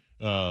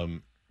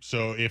 Okay.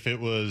 So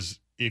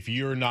if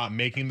you're not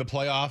making the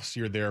playoffs,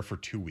 you're there for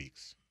 2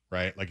 weeks,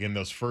 right? In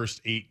those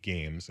first 8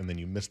 games, and then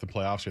you miss the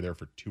playoffs, you're there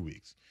for 2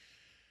 weeks.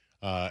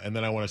 And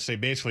then I want to say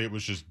basically it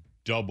was just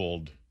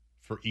doubled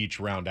for each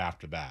round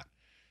after that.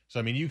 So,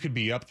 I mean, you could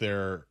be up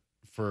there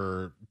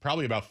for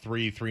probably about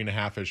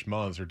 3.5-ish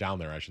months, or down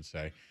there, I should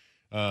say,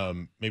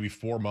 maybe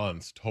 4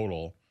 months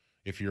total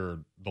if you're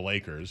the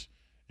Lakers,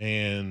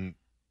 and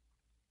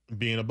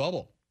be in a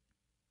bubble.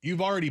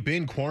 You've already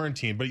been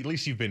quarantined, but at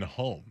least you've been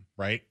home,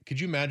 right? Could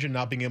you imagine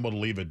not being able to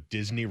leave a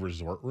Disney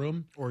resort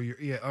room? Or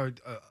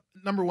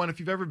number one, if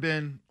you've ever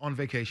been on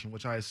vacation,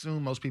 which I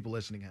assume most people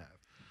listening have.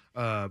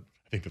 I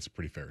think that's a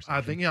pretty fair assumption.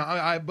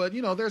 I think, but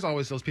there's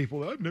always those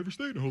people. I've never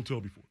stayed in a hotel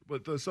before,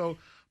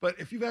 but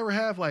if you've ever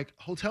have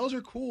hotels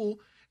are cool,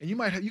 and you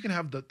can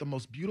have the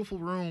most beautiful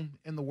room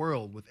in the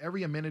world with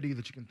every amenity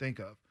that you can think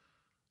of,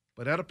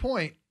 but at a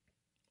point,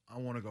 I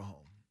want to go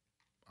home.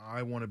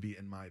 I want to be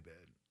in my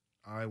bed.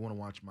 I want to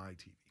watch my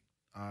TV.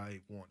 I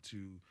want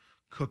to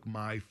cook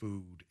my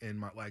food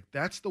and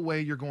that's the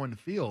way you're going to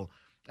feel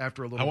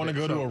after a little bit. I want to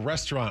go to a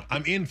restaurant.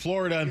 I'm in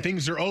Florida and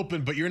things are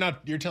open, but you're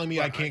telling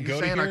me I can't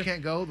go to here? I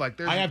can't go?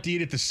 I have to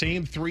eat at the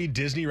same 3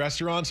 Disney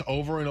restaurants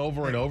over and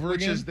over and over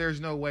again? There's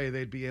no way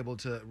they'd be able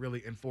to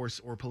really enforce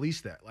or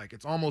police that. Like,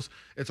 it's almost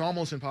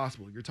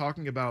impossible. You're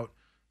talking about,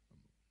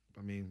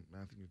 I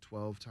think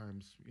 12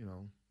 times,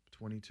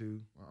 22.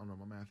 I don't know.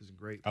 My math isn't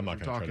great. I'm not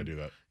going to try to do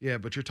that. Yeah,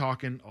 but you're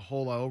talking a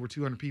whole lot, over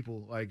 200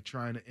 people, like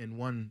trying to, in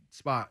one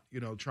spot,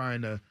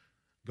 trying to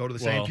go to the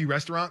same few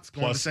restaurants,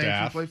 going to the same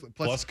staff, few places,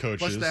 plus coaches,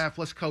 plus staff,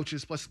 plus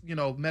coaches, plus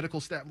medical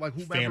staff, like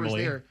whoever is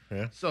there.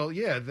 Yeah. So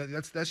yeah,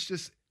 that's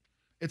just,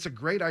 it's a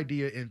great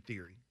idea in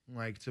theory,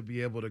 like to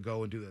be able to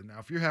go and do that. Now,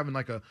 if you're having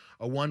like a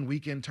 1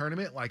 weekend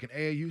tournament, like an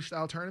AAU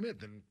style tournament,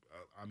 then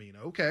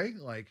okay,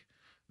 like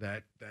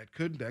that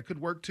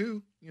could work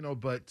too,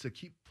 But to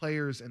keep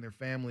players and their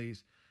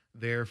families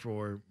there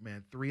for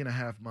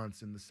 3.5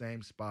 months in the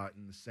same spot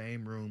in the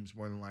same rooms,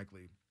 more than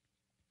likely,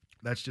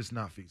 that's just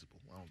not feasible.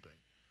 I don't think.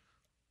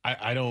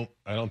 I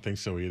don't think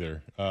so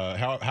either.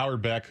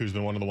 Howard Beck, who's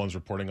been one of the ones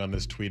reporting on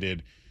this,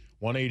 tweeted,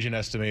 one agent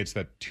estimates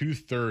that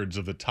 2/3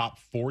 of the top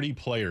 40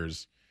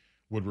 players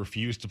would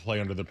refuse to play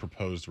under the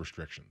proposed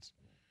restrictions.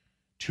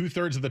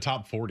 2/3 of the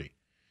top 40.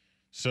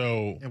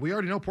 So, and we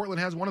already know Portland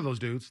has one of those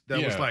dudes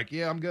that was like,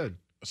 yeah, I'm good.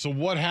 So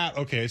what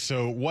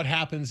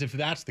happens if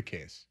that's the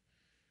case,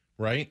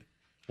 right?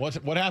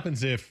 What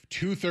happens if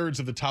 2/3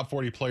 of the top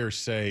 40 players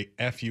say,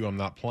 F you, I'm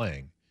not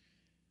playing?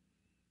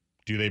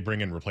 Do they bring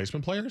in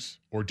replacement players,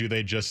 or do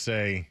they just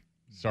say,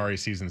 sorry,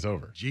 season's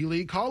over? G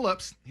League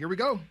call-ups. Here we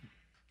go.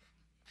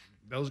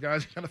 Those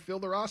guys kind of fill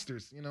the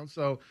rosters,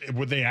 so.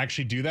 Would they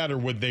actually do that, or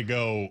would they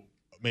go,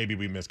 maybe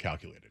we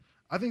miscalculated?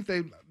 I think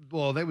they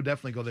would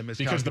definitely go, they miscalculated.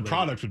 Because the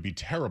product would be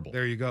terrible.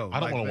 There you go. I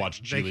don't want to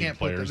watch G League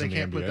players in the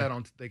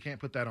NBA. They can't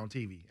put that on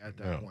TV at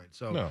that point.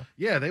 So, no.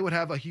 Yeah, they would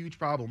have a huge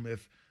problem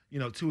if,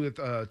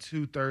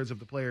 2/3 of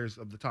the players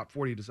of the top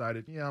 40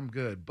 decided, yeah, I'm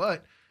good.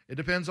 But it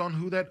depends on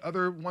who that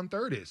other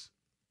 1/3 is.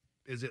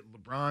 Is it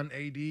LeBron,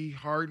 AD,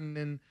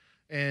 Harden,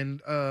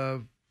 and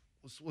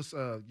what's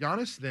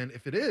Giannis? Then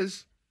if it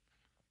is,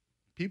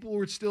 people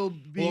would still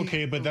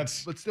be but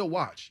still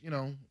watch.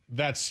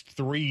 That's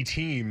 3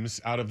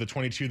 teams out of the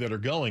 22 that are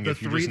going. The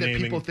 3 that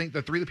people think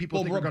are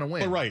going to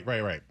win.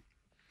 Right.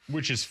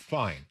 Which is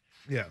fine.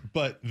 Yeah.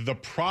 But the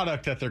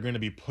product that they're going to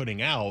be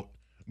putting out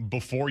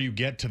before you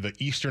get to the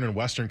Eastern and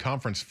Western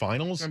Conference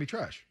Finals is going to be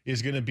trash.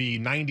 Is going to be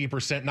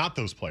 90% not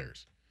those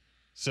players.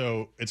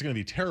 So it's going to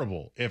be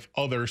terrible if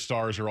other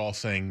stars are all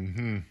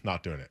saying,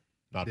 not doing it.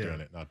 Doing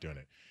it.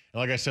 And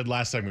like I said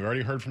last time, we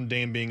already heard from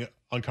Dame being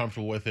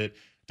uncomfortable with it.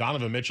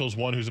 Donovan Mitchell's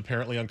one who's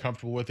apparently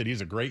uncomfortable with it.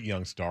 He's a great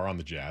young star on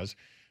the Jazz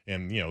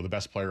and, the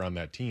best player on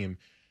that team.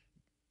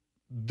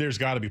 There's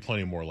got to be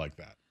plenty more like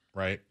that,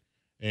 right?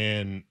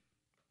 And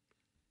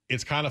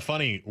it's kind of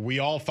funny. We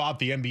all thought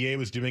the NBA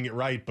was doing it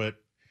right, but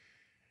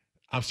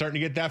I'm starting to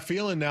get that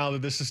feeling now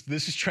that this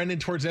is trending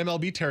towards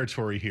MLB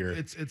territory here.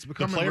 It's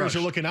becoming the players rushed. are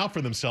looking out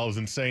for themselves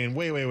and saying,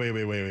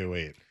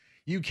 wait.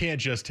 You can't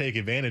just take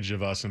advantage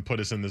of us and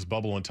put us in this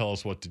bubble and tell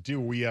us what to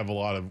do. We have a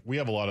lot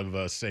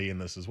of say in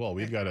this as well.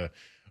 We've got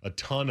a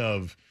ton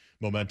of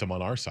momentum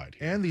on our side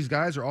here. And these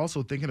guys are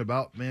also thinking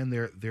about,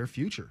 their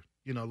future.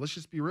 Let's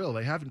just be real.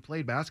 They haven't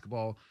played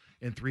basketball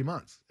in 3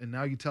 months. And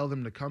now you tell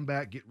them to come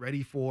back, get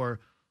ready for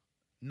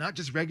not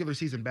just regular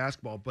season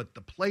basketball, but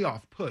the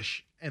playoff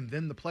push and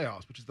then the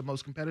playoffs, which is the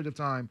most competitive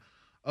time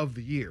of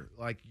the year.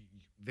 Like,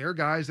 there are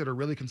guys that are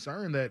really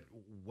concerned that,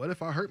 what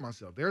if I hurt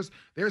myself?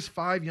 There's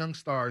 5 young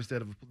stars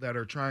that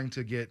are trying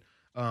to get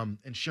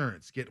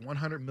insurance, get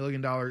 $100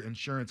 million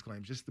insurance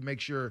claims, just to make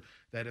sure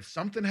that if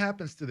something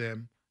happens to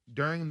them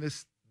during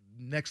this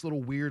next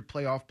little weird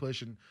playoff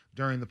push and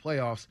during the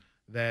playoffs,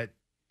 that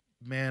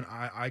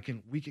I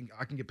can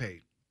get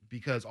paid,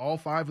 because all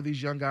 5 of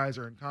these young guys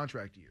are in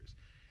contract years,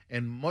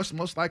 and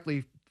most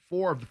likely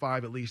 4 of the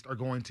 5 at least are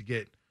going to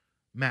get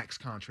max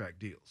contract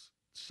deals.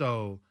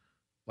 So,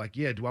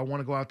 do I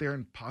want to go out there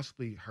and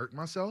possibly hurt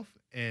myself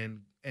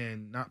and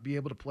not be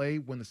able to play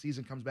when the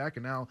season comes back?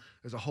 And now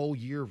there's a whole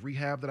year of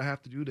rehab that I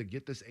have to do to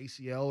get this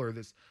ACL or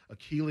this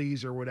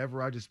Achilles or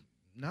whatever. I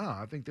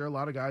think there are a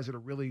lot of guys that are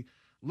really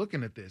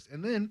looking at this.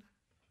 And then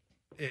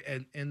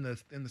in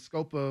the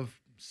scope of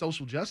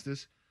social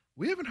justice,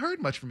 we haven't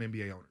heard much from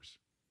NBA owners.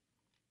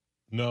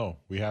 No,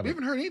 we haven't. We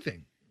haven't heard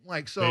anything.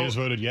 They just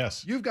voted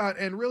yes. You've got,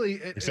 and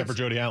really, except for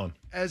Jody Allen.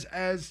 As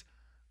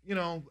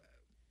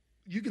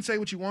you can say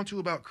what you want to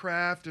about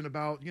Kraft and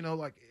about,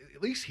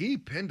 at least he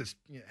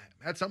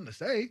had something to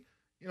say,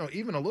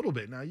 even a little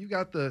bit. Now you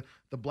got the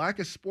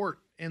blackest sport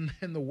in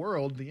the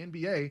world, the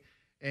NBA,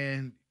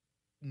 and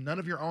none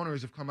of your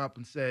owners have come up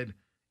and said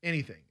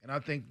anything. And I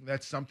think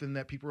that's something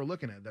that people are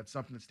looking at. That's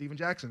something that Steven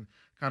Jackson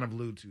kind of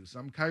alluded to.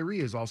 Some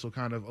Kyrie has also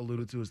kind of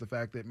alluded to, is the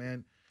fact that,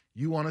 man,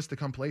 you want us to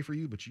come play for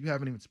you, but you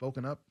haven't even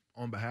spoken up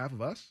on behalf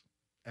of us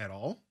at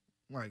all.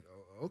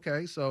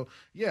 Okay. So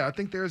yeah, I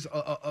think there's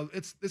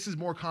this is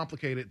more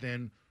complicated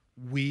than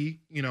we,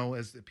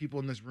 as the people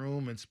in this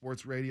room and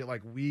sports radio,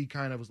 we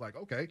kind of was like,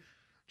 okay,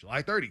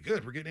 July 30,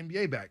 good, we're getting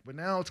NBA back. But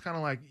now it's kind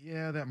of like,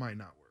 yeah, that might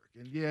not work.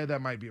 And yeah,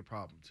 that might be a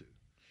problem too.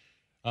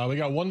 We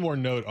got one more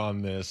note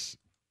on this.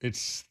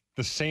 It's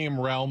the same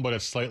realm, but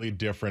it's slightly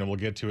different, and we'll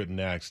get to it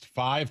next.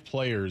 5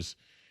 players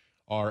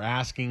are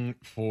asking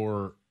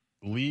for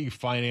league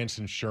finance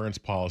insurance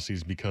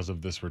policies because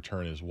of this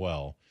return as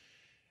well.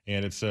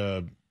 And it's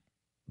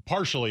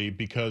partially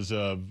because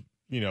of,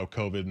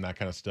 COVID and that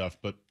kind of stuff,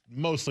 but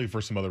mostly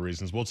for some other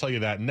reasons. We'll tell you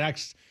that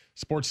next.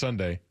 Sports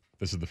Sunday.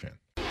 This is The Fan.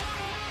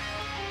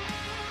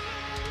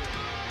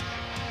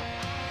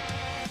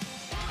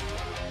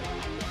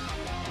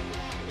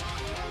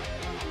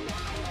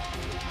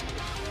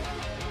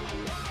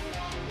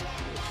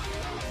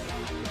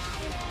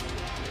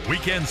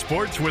 Weekend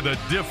sports with a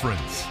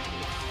difference.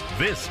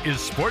 This is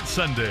Sports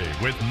Sunday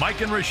with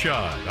Mike and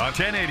Rashad on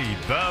 1080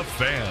 The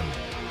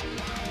Fan.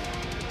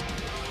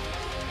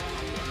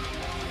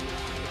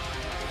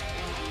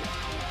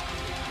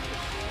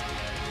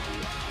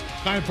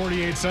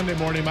 .948 Sunday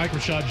morning. Mike,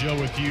 Rashad, Joe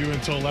with you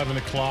until 11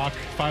 o'clock.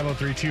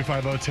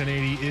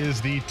 503-250-1080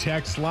 is the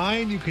text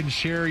line. You can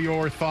share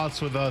your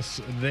thoughts with us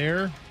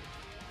there.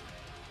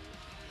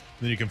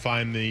 Then you can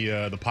find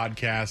the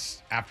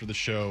podcast after the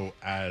show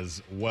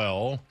as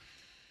well.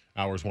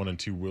 Hours 1 and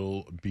 2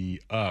 will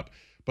be up.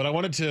 But I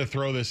wanted to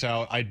throw this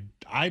out.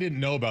 I didn't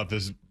know about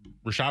this.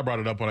 Rashad brought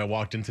it up when I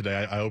walked in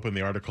today. I opened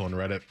the article and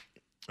read it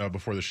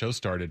before the show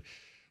started.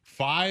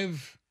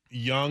 5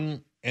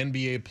 young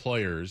NBA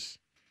players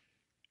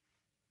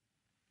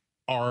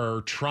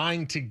are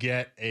trying to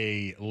get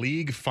a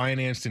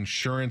league-financed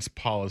insurance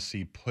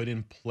policy put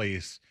in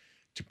place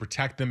to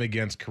protect them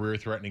against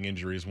career-threatening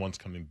injuries once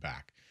coming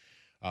back.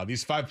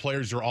 These 5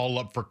 players are all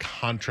up for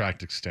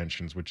contract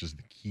extensions, which is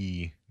the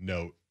key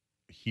note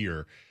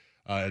here.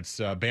 It's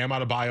Bam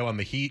Adebayo on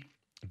the Heat,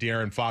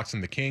 De'Aaron Fox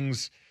on the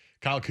Kings,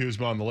 Kyle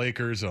Kuzma on the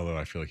Lakers, although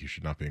I feel like he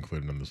should not be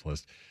included on this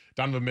list,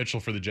 Donovan Mitchell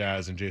for the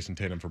Jazz, and Jason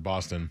Tatum for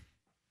Boston,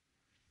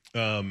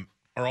 are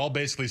all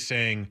basically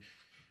saying,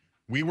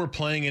 we were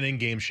playing in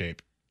game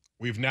shape.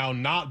 We've now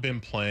not been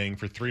playing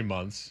for 3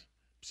 months.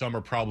 Some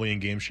are probably in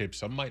game shape.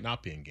 Some might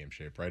not be in game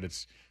shape, right?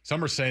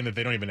 Some are saying that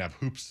they don't even have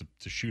hoops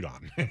to shoot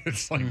on.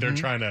 It's like they're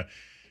trying to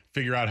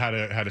figure out how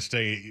to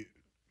stay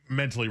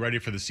mentally ready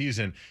for the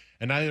season.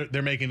 And now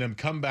they're making them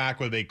come back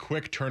with a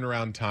quick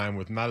turnaround time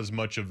with not as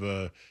much of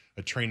a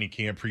training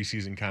camp,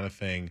 preseason kind of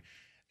thing,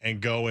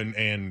 and go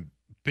and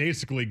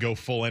basically go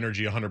full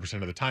energy 100%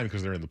 of the time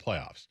because they're in the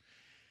playoffs.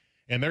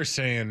 And they're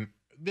saying,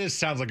 this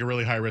sounds like a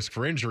really high risk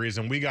for injuries,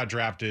 and we got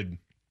drafted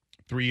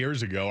 3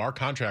 years ago. Our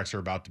contracts are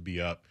about to be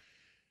up.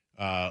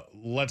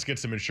 Let's get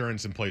some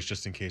insurance in place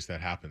just in case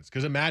that happens.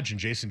 Because imagine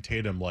Jason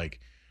Tatum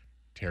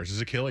tears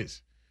his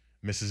Achilles,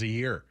 misses a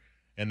year,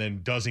 and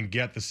then doesn't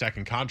get the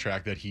second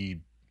contract that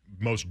he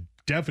most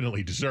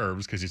definitely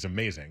deserves because he's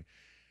amazing.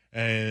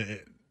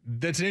 And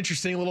that's an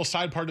interesting little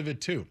side part of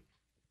it too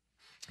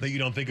that you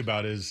don't think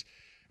about is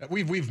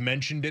we've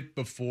mentioned it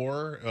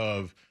before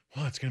of,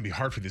 well, it's going to be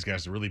hard for these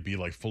guys to really be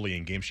fully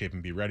in game shape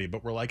and be ready.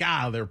 But we're like,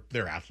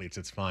 they're athletes.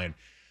 It's fine.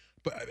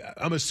 But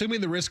I'm assuming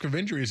the risk of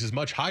injuries is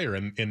much higher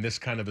in this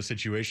kind of a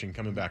situation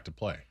coming back to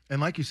play. And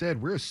like you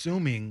said, we're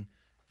assuming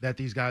that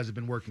these guys have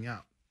been working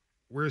out.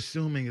 We're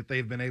assuming that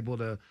they've been able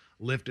to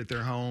lift at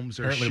their homes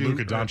or apparently shoot.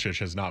 Luka Doncic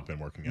has not been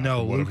working out.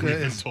 No,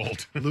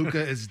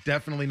 Luka has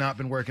definitely not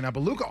been working out.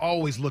 But Luka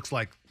always looks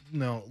like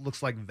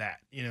that,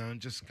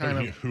 just kind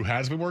of. Who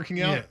has been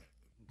working out?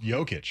 Yeah.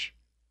 Jokic.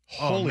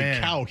 Holy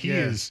cow,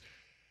 he's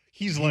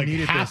like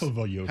half of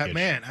a Jokic.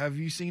 Man, have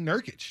you seen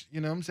Nurkic?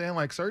 You know what I'm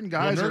saying? Certain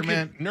guys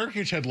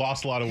Nurkic had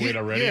lost a lot of weight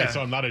already,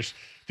 so I'm not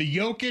the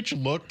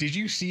Jokic look. Did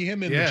you see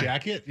him in the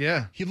jacket?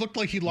 Yeah. He looked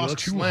like he lost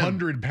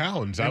 200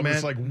 pounds. I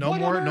was like,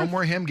 no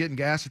more him getting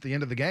gas at the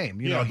end of the game.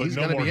 He's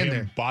going to be in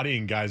there.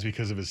 Bodying guys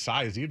because of his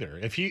size either.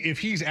 If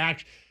he's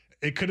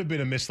it could have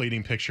been a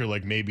misleading picture,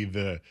 like maybe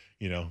the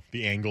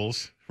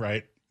angles,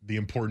 right? The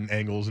important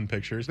angles in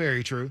pictures.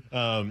 Very true.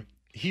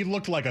 He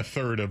looked like a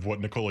third of what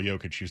Nikola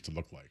Jokic used to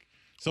look like.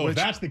 So if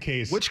that's the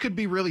case, which could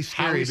be really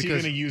scary, how is he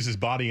going to use his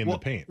body in the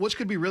paint? Which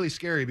could be really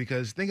scary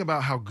because think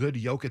about how good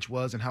Jokic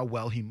was and how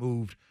well he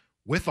moved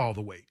with all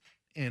the weight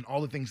and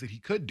all the things that he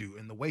could do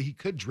and the way he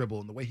could dribble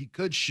and the way he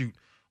could shoot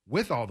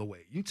with all the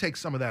weight. You take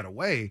some of that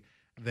away,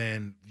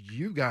 then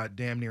you got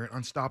damn near an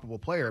unstoppable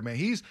player. Man,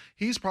 he's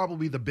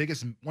probably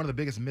one of the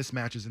biggest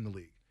mismatches in the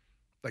league.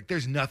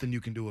 There's nothing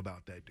you can do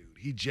about that dude.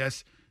 He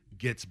just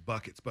gets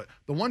buckets. But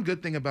the one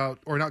good thing about,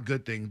 or not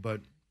good thing,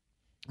 but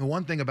the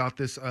one thing about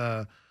this,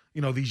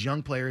 these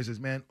young players is,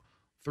 man,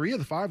 3 of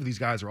the 5 of these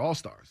guys are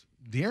all-stars.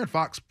 De'Aaron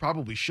Fox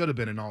probably should have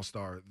been an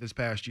all-star this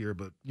past year,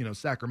 but,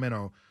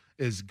 Sacramento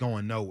is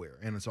going nowhere.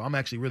 And so I'm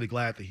actually really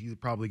glad that he'll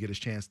probably get his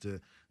chance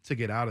to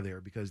get out of there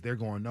because they're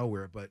going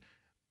nowhere. But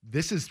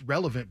this is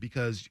relevant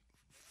because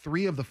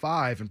 3 of the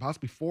 5 and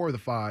possibly 4 of the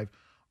 5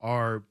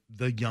 are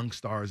the young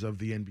stars of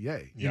the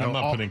NBA. Yeah, I'm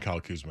not putting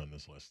Kyle Kuzma on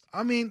this list.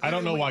 I mean, I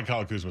don't know why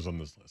Kyle Kuzma's on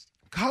this list.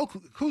 Kyle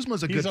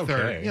Kuzma's a good okay.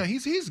 third. Yeah,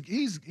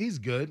 he's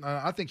good.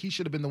 I think he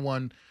should have been the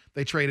one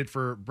they traded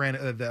for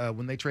Brandon.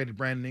 When they traded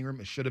Brandon Ingram,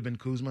 it should have been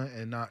Kuzma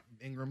and not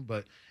Ingram.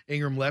 But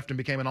Ingram left and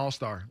became an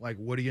all-star. Like,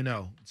 what do you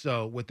know?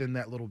 So within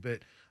that little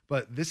bit,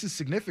 but this is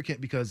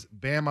significant because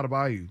Bam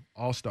Adebayo,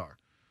 all-star.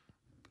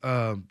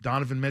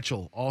 Donovan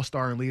Mitchell,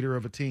 all-star and leader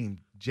of a team.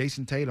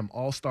 Jason Tatum,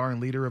 all-star and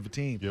leader of a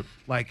team. Yep.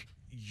 Like,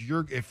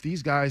 if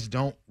these guys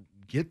don't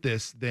get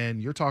this, then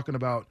you're talking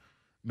about,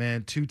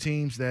 man, two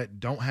teams that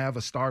don't have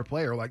a star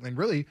player. Like, and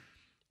really,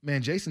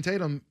 man, Jason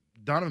Tatum,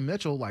 Donovan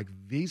Mitchell, like,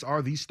 these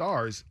are the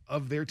stars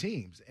of their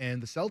teams.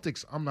 And the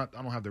Celtics, I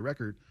don't have the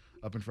record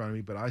up in front of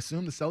me, but I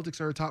assume the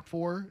Celtics are a top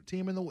 4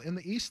 team in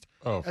the East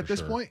at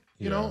this point.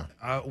 You know,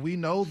 we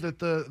know that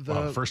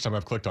the first time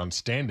I've clicked on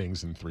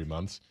standings in 3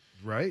 months.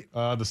 Right.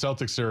 The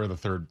Celtics are the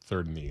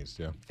third in the East.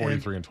 Yeah,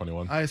 43 and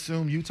 21. I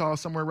assume Utah is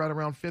somewhere right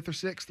around 5th or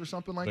 6th or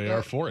something like that. They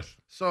are 4th.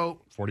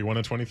 So 41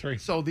 and 23.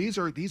 So these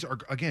are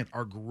again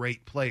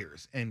great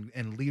players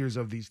and leaders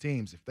of these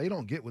teams. If they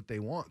don't get what they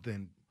want,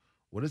 then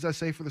what does that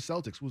say for the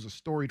Celtics, who's a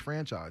storied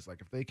franchise?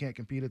 Like, if they can't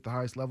compete at the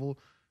highest level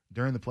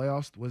during the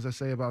playoffs, what does that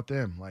say about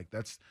them? Like,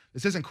 this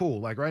isn't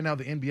cool. Like, right now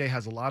the NBA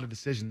has a lot of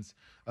decisions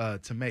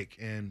to make,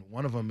 and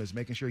one of them is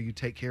making sure you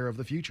take care of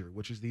the future,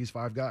 which is these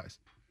 5 guys.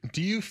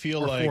 Do you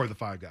feel like 4 of the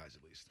 5 guys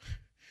at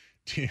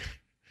least?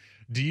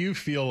 Do you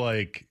feel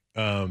like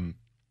the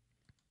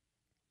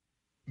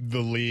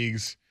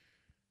leagues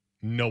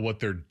know what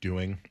they're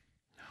doing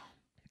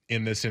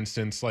in this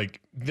instance?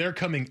 Like, they're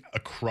coming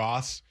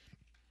across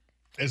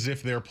as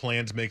if their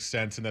plans make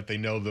sense and that they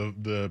know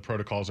the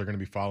protocols are going to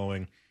be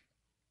following.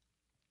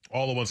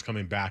 All the ones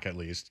coming back, at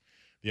least.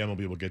 The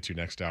MLB we'll get to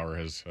next hour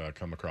has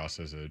come across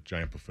as a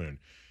giant buffoon.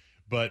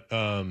 But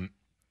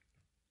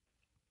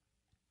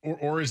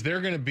or is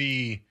there going to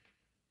be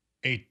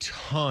a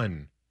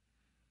ton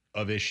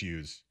of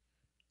issues?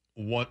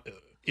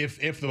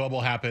 If the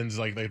bubble happens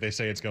like they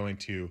say it's going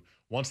to,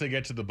 once they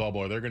get to the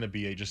bubble, are there going to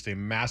be just a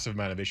massive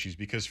amount of issues?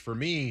 Because for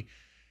me,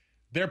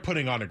 they're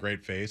putting on a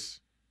great face.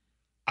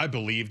 I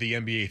believe the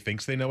NBA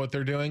thinks they know what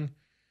they're doing,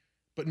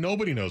 but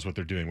nobody knows what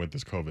they're doing with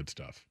this COVID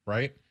stuff,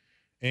 right?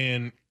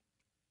 And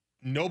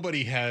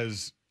nobody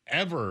has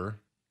ever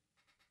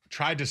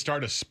tried to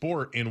start a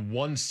sport in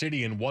one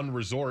city, in one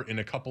resort, in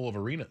a couple of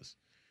arenas,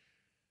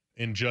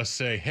 and just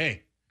say,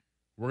 hey,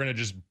 we're going to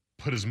just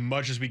put as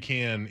much as we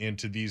can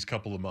into these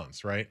couple of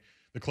months, right?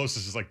 The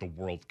closest is like the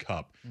World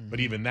Cup, but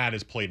even that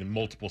is played in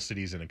multiple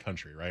cities in a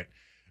country, right?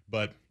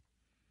 But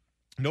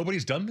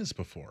nobody's done this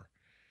before.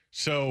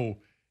 So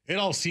it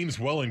all seems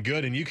well and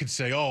good, and you could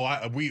say,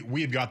 oh,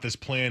 we've got this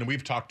plan,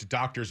 we've talked to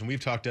doctors, and we've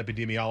talked to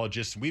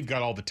epidemiologists, and we've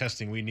got all the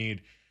testing we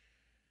need.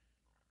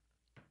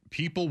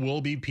 People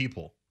will be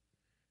people.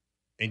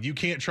 And you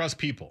can't trust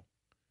people.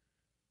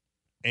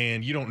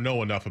 And you don't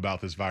know enough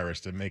about this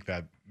virus to make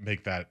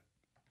that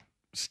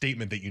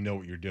statement that you know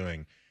what you're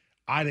doing.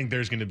 I think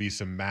there's going to be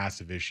some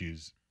massive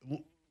issues.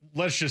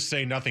 Let's just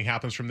say nothing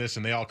happens from this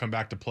and they all come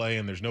back to play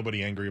and there's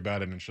nobody angry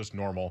about it and it's just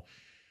normal.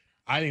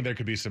 I think there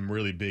could be some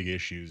really big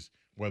issues,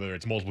 whether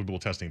it's multiple people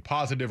testing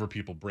positive or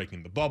people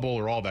breaking the bubble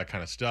or all that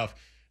kind of stuff,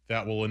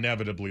 that will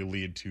inevitably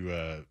lead to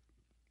a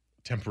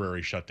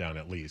temporary shutdown,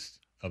 at least,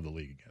 of the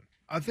league again.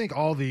 I think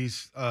all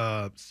these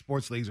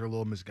sports leagues are a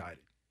little misguided,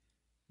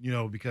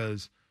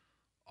 because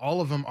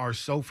all of them are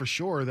so for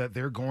sure that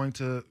they're going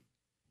to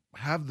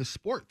have the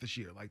sport this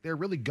year. Like, they're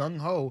really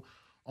gung-ho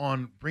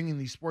on bringing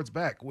these sports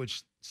back,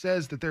 which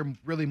says that they're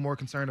really more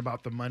concerned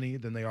about the money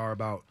than they are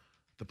about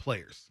the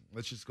players.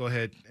 Let's just go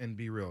ahead and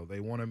be real. They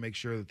want to make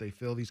sure that they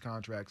fill these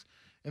contracts,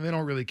 and they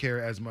don't really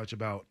care as much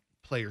about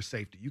player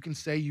safety. You can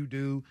say you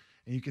do,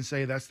 and you can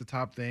say that's the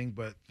top thing,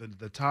 but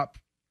the top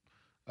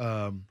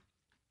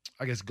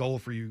goal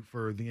for you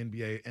for the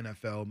NBA,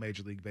 NFL,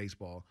 Major League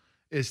Baseball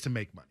is to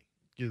make money.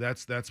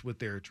 That's what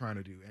they're trying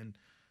to do. And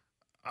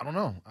I don't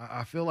know.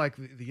 I feel like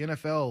the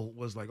NFL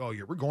was like, oh,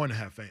 yeah, we're going to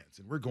have fans,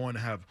 and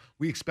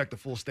we expect a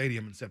full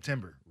stadium in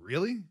September.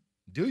 Really?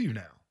 Do you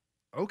now?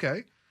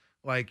 Okay.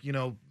 Like, the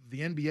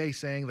NBA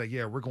saying that,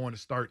 yeah, we're going to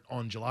start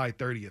on July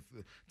 30th,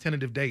 the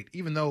tentative date,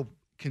 even though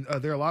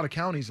there are a lot of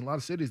counties and a lot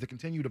of cities that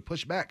continue to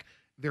push back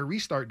their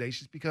restart dates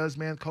just because,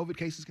 man, COVID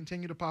cases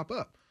continue to pop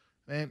up.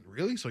 Man,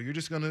 really? So you're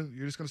just gonna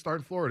start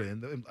in Florida?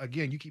 And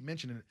again, you keep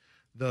mentioning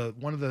it,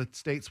 one of the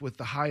states with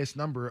the highest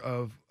number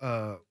of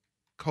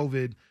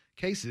COVID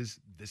cases.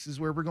 This is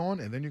where we're going,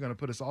 and then you're going to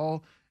put us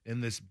all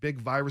in this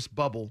big virus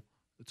bubble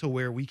to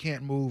where we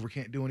can't move or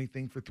can't do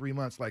anything for 3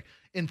 months. Like,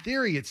 in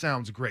theory, it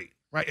sounds great,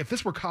 right? If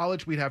this were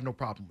college, we'd have no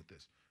problem with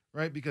this,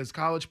 right? Because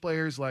college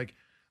players, like,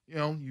 you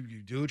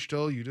do what you're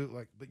told, you do,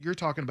 like, but you're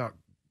talking about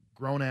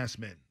grown ass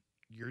men.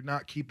 You're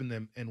not keeping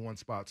them in one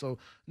spot. So,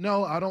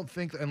 no, I don't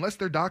think, unless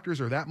their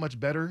doctors are that much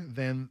better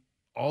than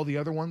all the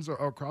other ones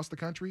are across the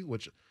country,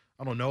 which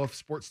I don't know if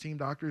sports team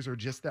doctors are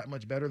just that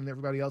much better than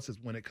everybody else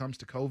when it comes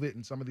to COVID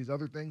and some of these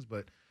other things,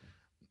 but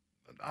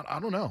I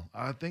don't know.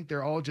 I think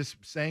they're all just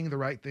saying the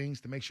right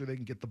things to make sure they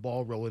can get the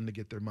ball rolling to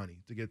get their money,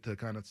 to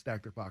kind of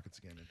stack their pockets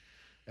again. And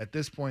at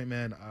this point,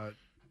 man,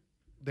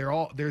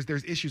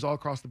 there's issues all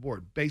across the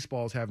board.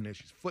 Baseball's having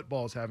issues.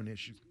 Football's having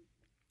issues.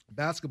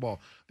 Basketball,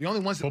 the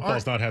only ones that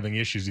football's not having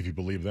issues if you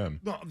believe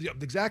them. No,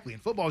 exactly.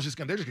 And football is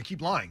they're just gonna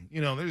keep lying.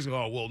 They're just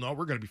going, oh well, no,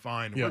 we're gonna be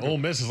fine. Yeah, Ole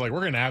Miss is like,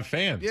 we're gonna have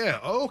fans. Yeah,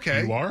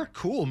 okay. You are?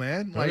 Cool,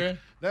 man. Like okay.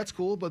 That's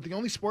cool. But the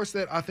only sports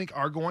that I think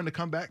are going to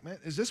come back, man,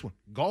 is this one.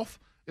 Golf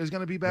is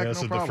gonna be back. Yeah, no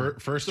so problem. The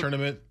first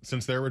tournament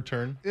since their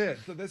return. Yeah,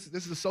 so this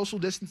is a social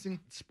distancing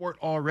sport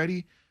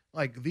already.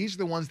 Like, these are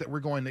the ones that we're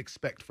going to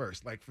expect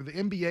first. Like, for the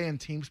NBA and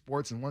team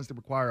sports and ones that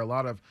require a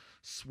lot of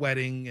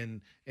sweating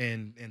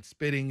and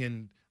spitting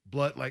and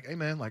blood, like, hey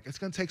man, like, it's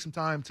going to take some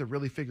time to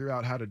really figure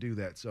out how to do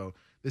that. So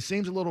this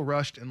seems a little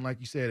rushed. And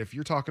like you said, if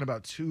you're talking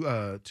about two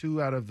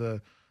out of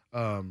the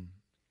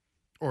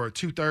or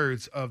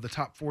 2/3 of the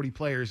top 40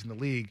 players in the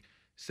league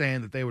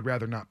saying that they would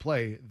rather not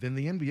play, then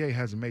the NBA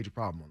has a major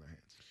problem on their hands.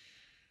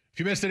 If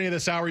you missed any of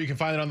this hour, you can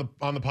find it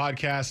on the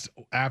podcast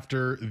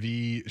after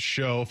the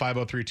show.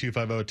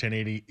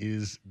 503-250-1080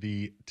 is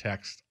the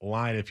text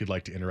line if you'd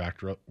like to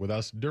interact with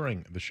us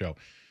during the show.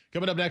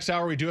 Coming up next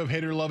hour, we do have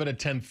Hate It or Love It at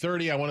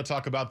 10:30. I want to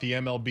talk about the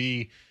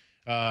MLB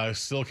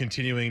still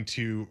continuing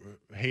to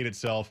hate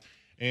itself.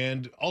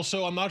 And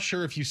also, I'm not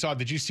sure if you saw,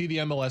 did you see the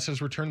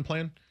MLS's return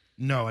plan?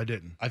 No, I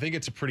didn't. I think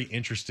it's a pretty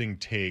interesting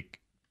take.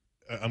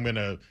 I'm going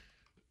to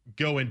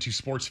go into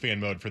sports fan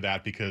mode for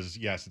that because,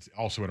 yes, it's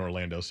also in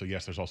Orlando. So,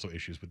 yes, there's also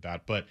issues with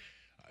that. But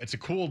it's a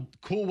cool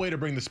way to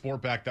bring the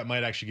sport back that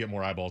might actually get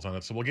more eyeballs on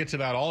it. So we'll get to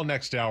that all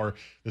next hour.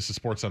 This is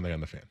Sports Sunday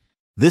on The Fan.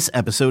 This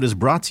episode is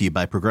brought to you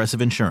by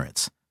Progressive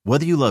Insurance.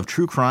 Whether you love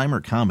true crime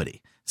or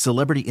comedy,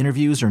 celebrity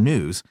interviews or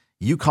news,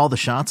 you call the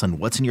shots on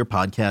what's in your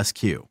podcast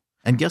queue.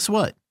 And guess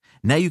what?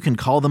 Now you can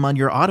call them on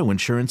your auto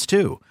insurance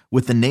too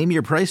with the Name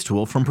Your Price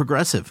tool from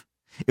Progressive.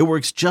 It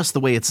works just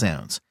the way it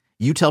sounds.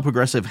 You tell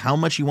Progressive how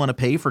much you want to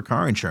pay for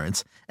car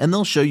insurance, and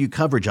they'll show you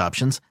coverage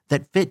options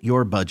that fit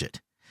your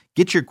budget.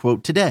 Get your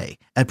quote today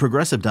at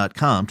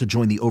Progressive.com to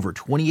join the over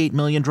 28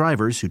 million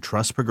drivers who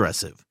trust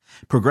Progressive.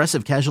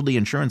 Progressive Casualty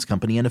Insurance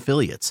Company and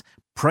Affiliates.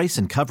 Price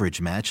and coverage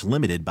match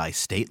limited by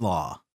state law.